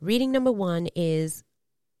 Reading number 1 is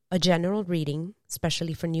a general reading,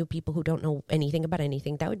 especially for new people who don't know anything about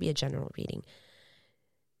anything. That would be a general reading.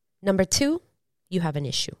 Number 2, you have an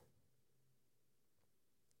issue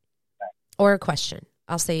or a question.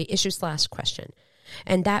 I'll say issue/question.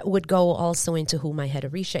 And that would go also into who my head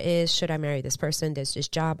of Orisha is. Should I marry this person? There's this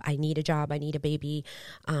job. I need a job. I need a baby.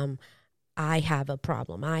 I have a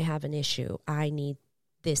problem. I have an issue. I need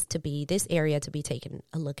this area to be taken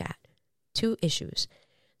a look at. 2 issues.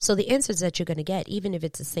 So the answers that you're going to get, even if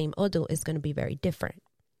it's the same Odu, is going to be very different.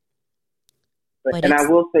 And I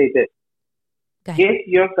will say this. If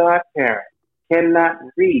your godparent cannot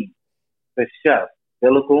read the Shuf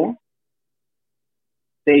Biblical,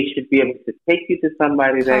 they should be able to take you to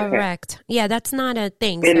somebody that can. Correct. Yeah, that's not a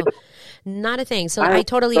thing. So, not a thing. So I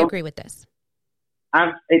totally agree with this.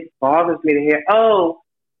 It bothers me to hear,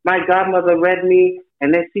 my godmother read me,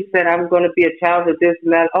 and then she said, I'm going to be a child of this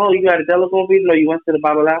and that. Oh, you got a Biblical reading? No, you went to the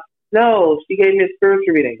Bible out? No, she gave me a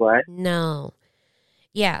spiritual reading. What? No.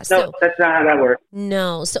 Yeah. No, so, that's not how that works.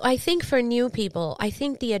 No. So I think for new people, I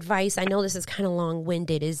think the advice, I know this is kind of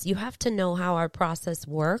long-winded, is you have to know how our process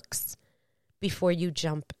works before you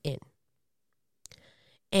jump in.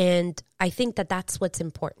 And I think that that's what's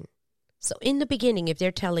important. So in the beginning, if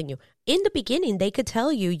they're telling you, in the beginning, they could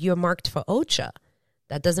tell you you're marked for Ocha.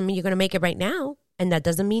 That doesn't mean you're going to make it right now. And that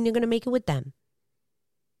doesn't mean you're going to make it with them.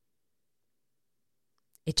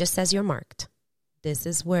 It just says you're marked. This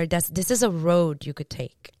is a road you could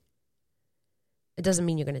take. It doesn't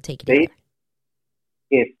mean you're going to take it either.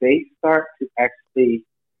 If they start to actually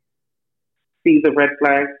see the red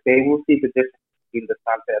flags, they will see the difference between the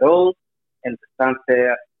Santeros and the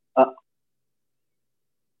Sante.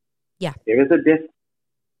 Yeah. There is a difference.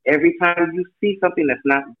 Every time you see something that's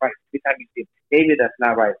not right, every time you see behavior that's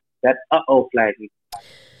not right, that flag.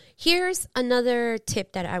 Here's another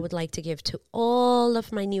tip that I would like to give to all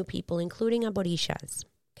of my new people, including Aborishas.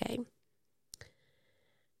 Okay?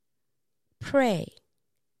 Pray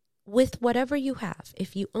with whatever you have.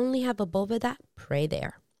 If you only have a Boveda, pray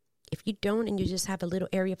there. If you don't and you just have a little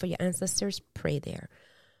area for your ancestors, pray there.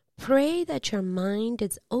 Pray that your mind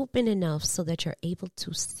is open enough so that you're able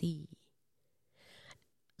to see.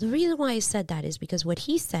 The reason why I said that is because what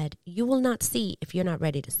he said, you will not see if you're not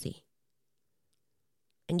ready to see.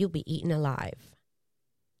 And you'll be eaten alive.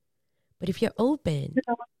 But if you're open,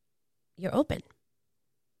 you're open.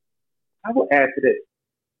 I will add to this.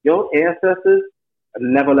 Your ancestors have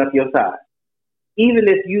never left your side. Even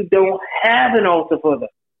if you don't have an altar for them.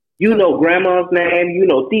 You know grandma's name, you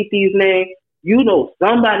know Titi's name, you know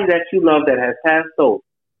somebody that you love that has passed over.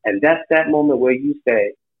 And that's that moment where you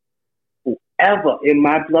say, whoever in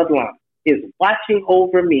my bloodline is watching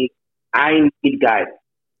over me, I need guidance.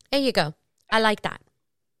 There you go. I like that.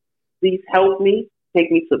 Please help me.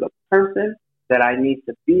 Take me to the person that I need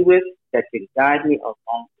to be with that can guide me along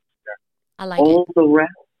the journey. I like all it. The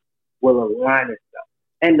rest will align itself.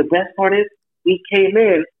 And the best part is, we came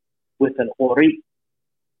in with an Ori.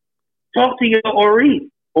 Talk to your Ori.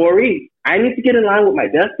 Ori, I need to get in line with my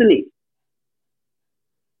destiny.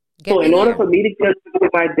 So in order for me to get in line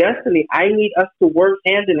with my destiny, I need us to work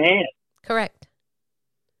hand in hand. Correct.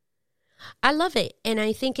 I love it. And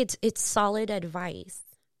I think it's solid advice.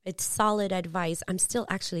 It's solid advice. I'm still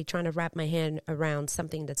actually trying to wrap my hand around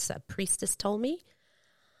something that a priestess told me.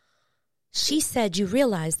 She said, you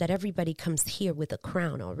realize that everybody comes here with a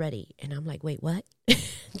crown already. And I'm like, wait, what?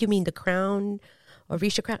 You mean the crown or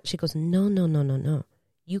Orisha crown? She goes, no.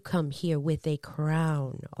 You come here with a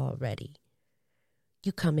crown already.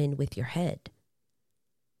 You come in with your head,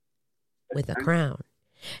 with a crown.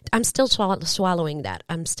 I'm still swallowing that.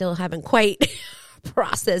 I'm still haven't quite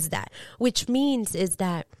processed that, which means is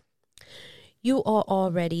that you are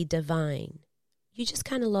already divine. You just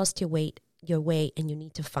kind of lost your way, and you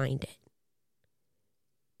need to find it.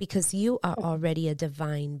 Because you are already a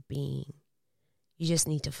divine being. You just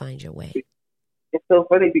need to find your way. It's so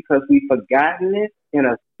funny because we've forgotten it in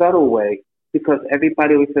a subtle way because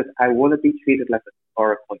everybody always says, I want to be treated like a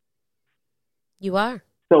star queen. You are.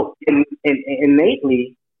 So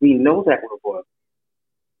innately, we know that we're royal.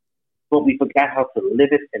 But we forgot how to live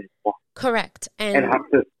it and walk. Correct. And how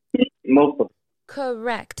to speak most of it.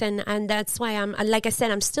 Correct. And that's why I'm, like I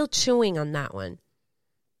said, I'm still chewing on that one.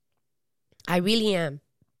 I really am.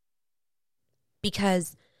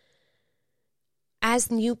 Because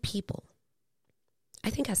as new people, I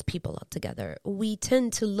think as people altogether, we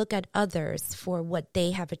tend to look at others for what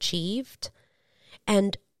they have achieved.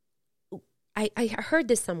 And I heard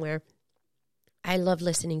this somewhere. I love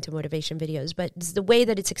listening to motivation videos, but it's the way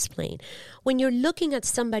that it's explained. When you're looking at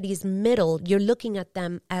somebody's middle, you're looking at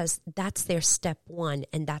them as that's their step one,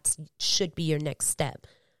 and that should be your next step.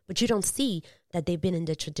 But you don't see that they've been in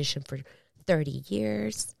the tradition for 30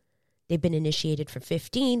 years. They've been initiated for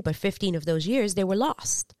 15, but 15 of those years, they were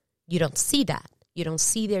lost. You don't see that. You don't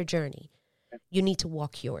see their journey. You need to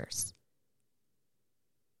walk yours.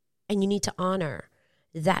 And you need to honor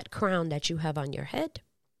that crown that you have on your head.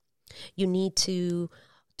 You need to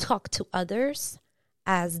talk to others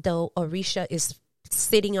as though Orisha is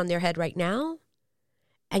sitting on their head right now.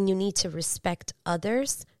 And you need to respect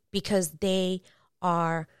others because they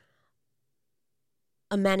are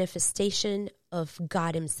a manifestation of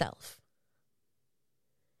God himself.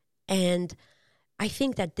 And I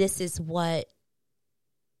think that this is what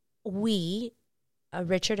we,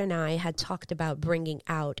 Richard and I, had talked about bringing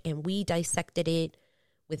out, and we dissected it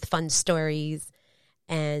with fun stories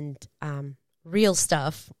and real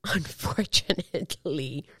stuff,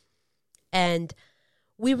 unfortunately. And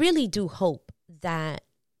we really do hope that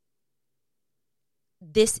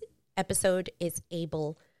this episode is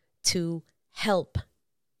able to help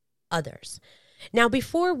others. Now,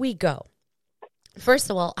 before we go, first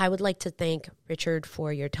of all, I would like to thank Richard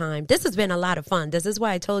for your time. This has been a lot of fun. This is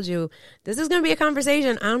why I told you this is going to be a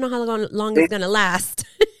conversation. I don't know how long it's going to last.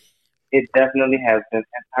 It definitely has been.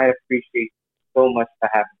 And I appreciate you so much for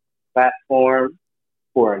having the platform,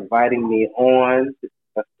 for inviting me on to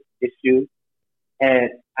discuss this issue. And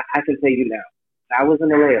I can tell you now, I was in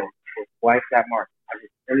the rail before I got marked. I was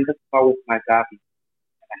in the car with my copy,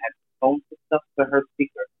 and I had phone stuff to her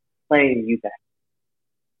speaker playing you back.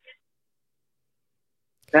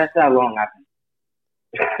 That's how long I've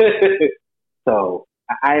been. So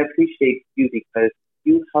I appreciate you because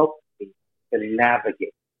you helped me to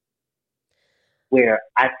navigate where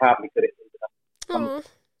I probably could have ended up.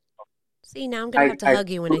 See, now I'm going to have to hug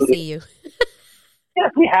you when I see you.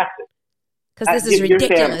 Yes, we have to. Because this is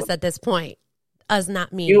ridiculous at this point. Us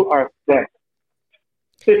not me. You are good.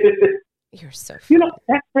 You're so funny. You know,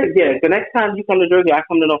 that's right. Yeah, the next time you come to Jersey, I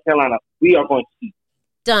come to North Carolina, we are going to eat.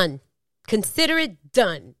 Done. Consider it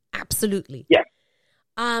done. Absolutely. Yeah.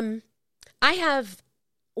 I have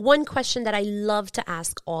one question that I love to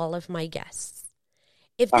ask all of my guests.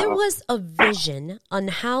 If there was a vision on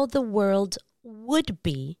how the world would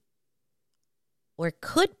be or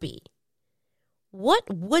could be, what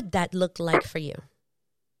would that look like for you?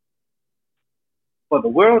 For the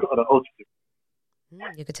world or the ocean?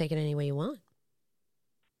 You could take it any way you want.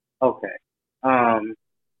 Okay.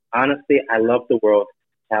 Honestly, I love the world.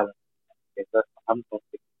 Challenge. I'm going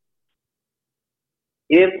to.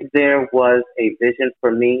 If there was a vision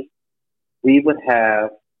for me, we would have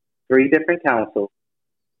 3 different councils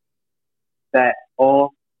that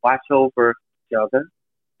all watch over each other,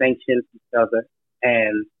 sanction each other,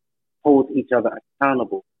 and hold each other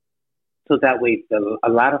accountable. So that way, a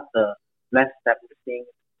lot of the mess that we're seeing in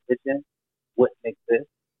the vision wouldn't exist,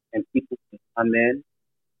 and people can come in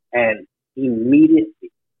and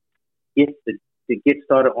immediately get to get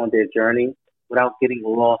started on their journey without getting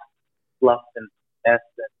lost, fluff, and mess,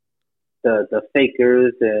 and the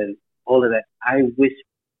fakers and all of that. I wish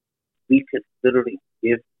we could literally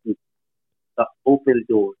give people the open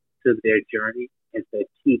door to their journey and to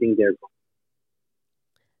achieving their goals.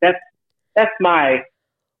 That's my.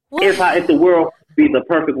 If the world could be the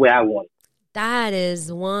perfect way I want it. That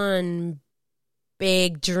is one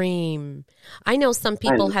big dream. I know some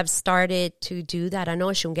people have started to do that. I know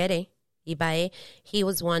Shungere Ibae, he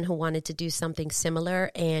was one who wanted to do something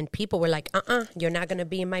similar, and people were like, you're not going to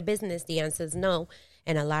be in my business. The answer is no.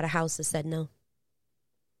 And a lot of houses said no.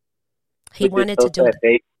 He wanted to do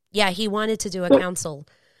it. Yeah, he wanted to do a council.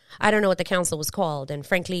 I don't know what the council was called. And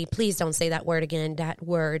frankly, please don't say that word again. That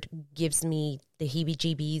word gives me the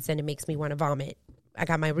heebie-jeebies and it makes me want to vomit. I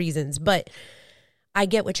got my reasons, but I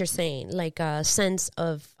get what you're saying. Like a sense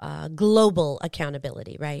of global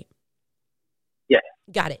accountability, right? Yeah.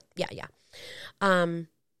 Got it. Yeah.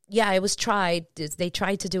 Yeah, it was tried. They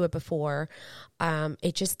tried to do it before.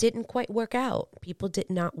 It just didn't quite work out. People did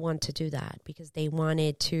not want to do that because they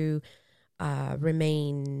wanted to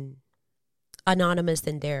remain anonymous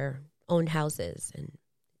in their own houses, and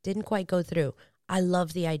didn't quite go through. I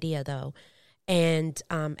love the idea, though. And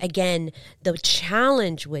again, the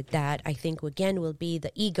challenge with that, I think, again, will be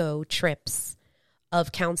the ego trips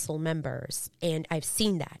of council members. And I've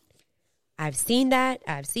seen that. And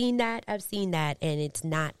it's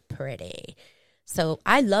not pretty. So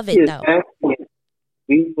I love it, though.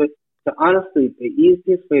 we would, so honestly, the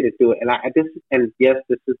easiest way to do it, and yes,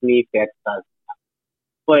 this is me fantasizing,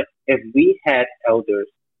 but if we had elders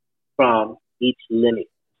from each lineage,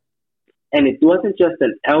 and it wasn't just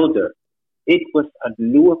an elder, it was a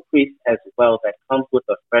newer priest as well that comes with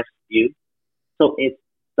a fresh view. So it's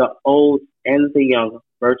the old and the young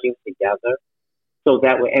merging together. So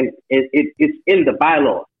that way, and it's in the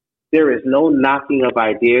bylaws. There is no knocking of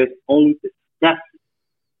ideas, only discussing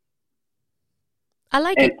I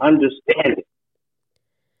like and it. understanding.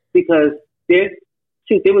 Because there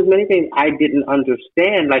was many things I didn't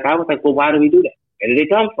understand. Like I was like, well, why do we do that? Where did it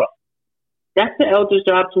come from? That's the elder's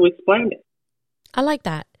job to explain it. I like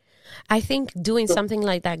that. I think doing something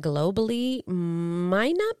like that globally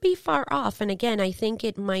might not be far off. And again, I think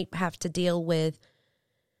it might have to deal with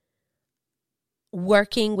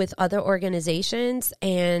working with other organizations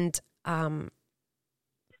and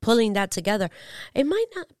pulling that together. It might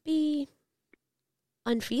not be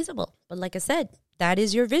unfeasible, but like I said, that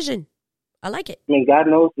is your vision. I like it. I mean, God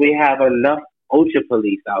knows we have enough OSHA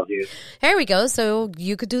police out here. There we go. So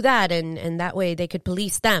you could do that, and that way they could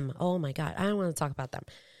police them. Oh my God, I don't want to talk about them.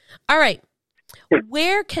 All right.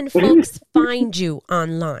 Where can folks find you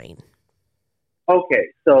online? Okay,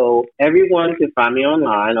 so everyone can find me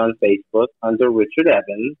online on Facebook under Richard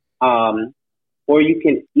Evans, or you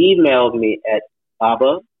can email me at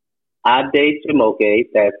Baba Adejumoke,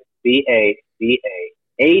 that's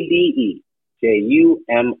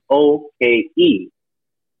BABAADEJUMOKE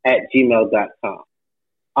 @gmail.com.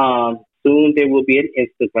 Soon there will be an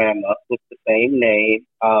Instagram up with the same name,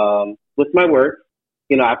 with my work.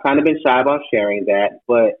 You know, I've kind of been shy about sharing that,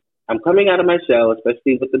 but I'm coming out of my shell,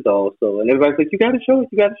 especially with the dolls. So, and everybody's like, you got to show it,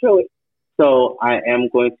 you got to show it. So I am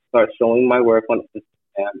going to start showing my work on Instagram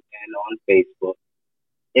and on Facebook.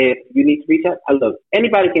 If you need to reach out, I love it.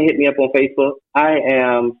 Anybody can hit me up on Facebook. I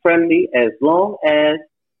am friendly as long as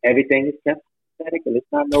everything is kept aesthetic and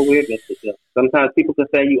it's not no weirdness. Sometimes people can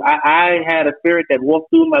say, I had a spirit that walked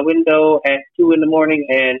through my window at 2 a.m.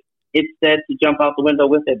 and it said to jump out the window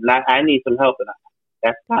with it, and I need some help. And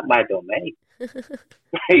that's not my domain.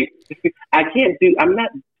 Right? I'm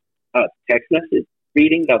not text message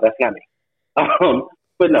reading. No, that's not me.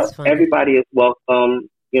 But no, everybody is welcome.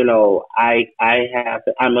 You know, I'm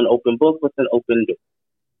an open book with an open door.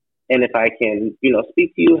 And if I can,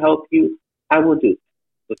 speak to you, help you, I will do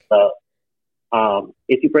with love.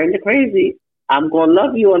 If you bring the crazy, I'm going to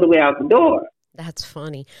love you on the way out the door. That's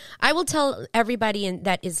funny. I will tell everybody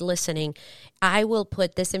that is listening, I will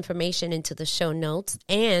put this information into the show notes.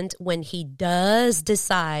 And when he does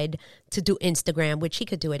decide to do Instagram, which he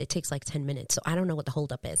could do it takes like 10 minutes. So I don't know what the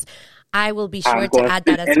holdup is. I will be sure to add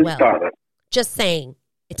that as well. Just saying,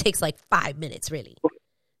 it takes like 5 minutes, really.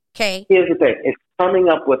 Okay. Here's the thing. It's coming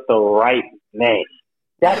up with the right name.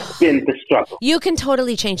 That's been the struggle. You can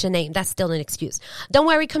totally change the name. That's still an excuse. Don't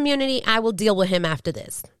worry, community. I will deal with him after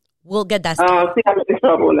this. We'll get that started. See, I'm in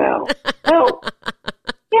trouble now. Help.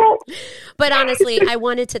 But honestly, I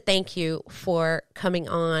wanted to thank you for coming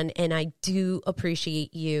on, and I do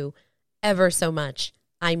appreciate you ever so much.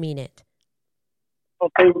 I mean it.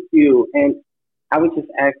 Well, thank you. And I would just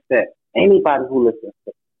ask that anybody who listens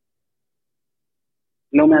to,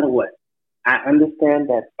 no matter what, I understand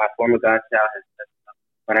that my former godchild has messed up,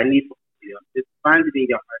 but I need just find it in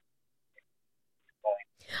your heart.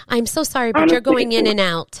 I'm so sorry, but you're going in and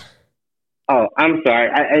out. Oh, I'm sorry.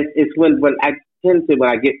 It's when I tend to, when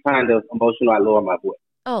I get kind of emotional, I lower my voice.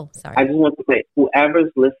 Oh, sorry. I just want to say, whoever's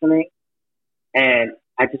listening, and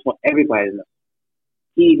I just want everybody to know,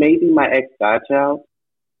 he may be my ex-godchild,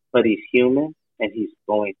 but he's human, and he's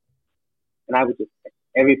going. And I would just ask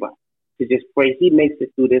everybody to just pray he makes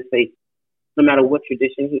it through this faith, no matter what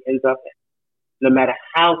tradition he ends up in, no matter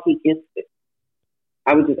how he gets there.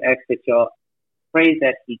 I would just ask that y'all pray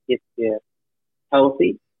that he gets there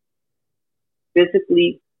healthy,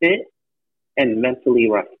 physically fit, and mentally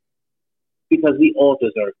right. Because we all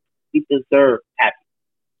deserve it. We deserve happiness.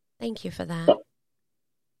 Thank you for that. So,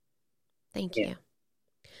 thank you.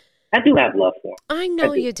 I do have love for him. I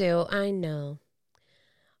know you do. I know.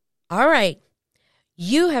 All right.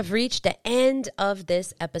 You have reached the end of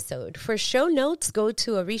this episode. For show notes, go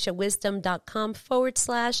to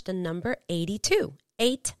orishawisdom.com/82.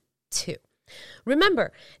 82.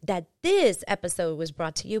 Remember that this episode was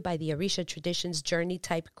brought to you by the Orisha Traditions Journey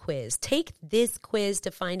Type Quiz. Take this quiz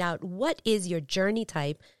to find out what is your journey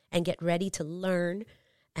type and get ready to learn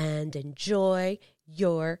and enjoy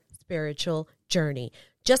your spiritual journey.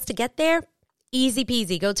 Just to get there, easy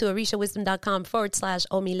peasy. Go to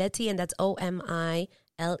orishawisdom.com/omileti, and that's OMILETI,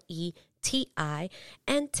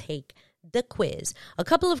 and take the quiz. A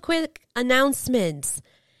couple of quick announcements.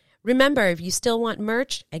 Remember, if you still want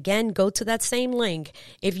merch, again, go to that same link.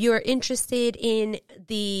 If you're interested in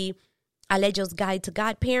the Alejo's Guide to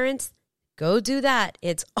Godparents, go do that.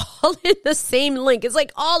 It's all in the same link. It's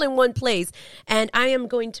like all in one place. And I am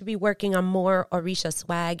going to be working on more Orisha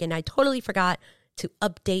swag. And I totally forgot to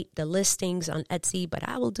update the listings on Etsy, but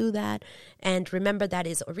I will do that. And remember, that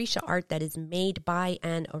is Orisha art that is made by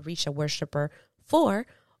an Orisha worshiper for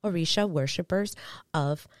Orisha worshipers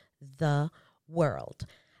of the world.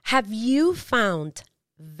 Have you found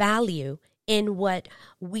value in what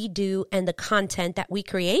we do and the content that we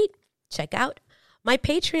create? Check out my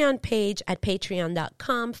Patreon page at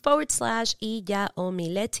patreon.com/Iya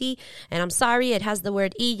Omileti. And I'm sorry it has the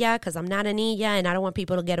word Iya because I'm not an Iya and I don't want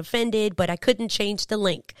people to get offended, but I couldn't change the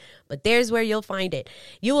link. But there's where you'll find it.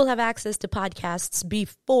 You will have access to podcasts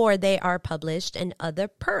before they are published and other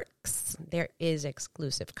perks. There is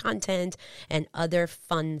exclusive content and other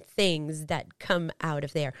fun things that come out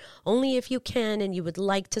of there. Only if you can and you would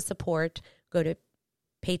like to support, go to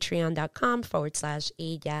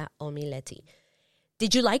patreon.com/Iya Omileti.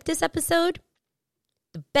 Did you like this episode?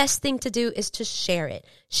 The best thing to do is to share it.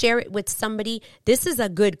 Share it with somebody. This is a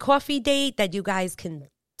good coffee date that you guys can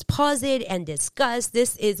pause it and discuss.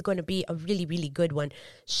 This is going to be a really, really good one.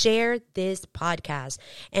 Share this podcast.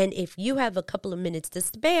 And if you have a couple of minutes to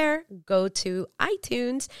spare, go to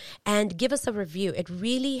iTunes and give us a review. It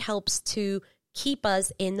really helps to keep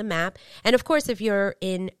us in the map. And of course, if you're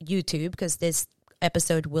in YouTube, because this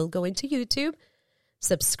episode will go into YouTube,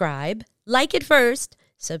 subscribe, like it first,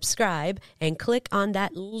 subscribe, and click on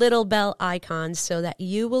that little bell icon so that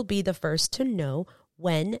you will be the first to know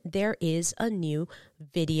when there is a new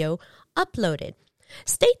video uploaded.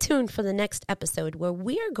 Stay tuned for the next episode where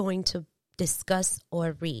we are going to discuss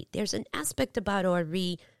Ori. There's an aspect about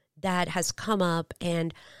Ori that has come up,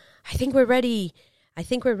 and I think we're ready.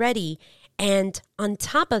 And on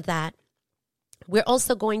top of that, we're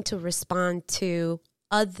also going to respond to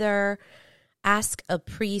other Ask a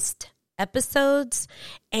Priest episodes,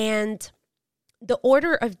 and the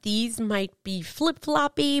order of these might be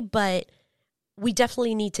flip-floppy, but we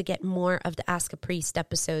definitely need to get more of the Ask a Priest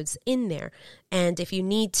episodes in there. And if you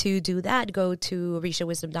need to do that, go to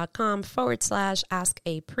orishawisdom.com/Ask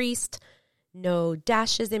a Priest. No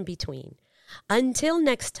dashes in between. Until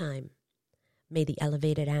next time, may the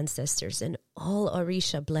elevated ancestors and all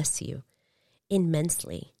Orisha bless you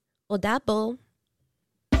immensely. Odabo.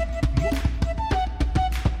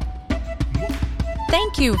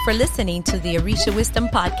 Thank you for listening to the Orisha Wisdom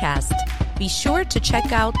Podcast. Be sure to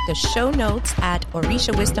check out the show notes at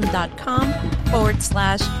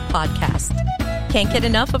orishawisdom.com/podcast. Can't get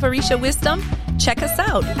enough of Orisha Wisdom? Check us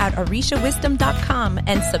out at orishawisdom.com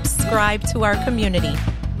and subscribe to our community.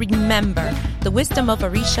 Remember, the wisdom of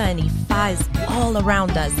Orisha and Ifa is all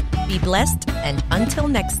around us. Be blessed, and until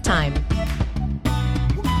next time.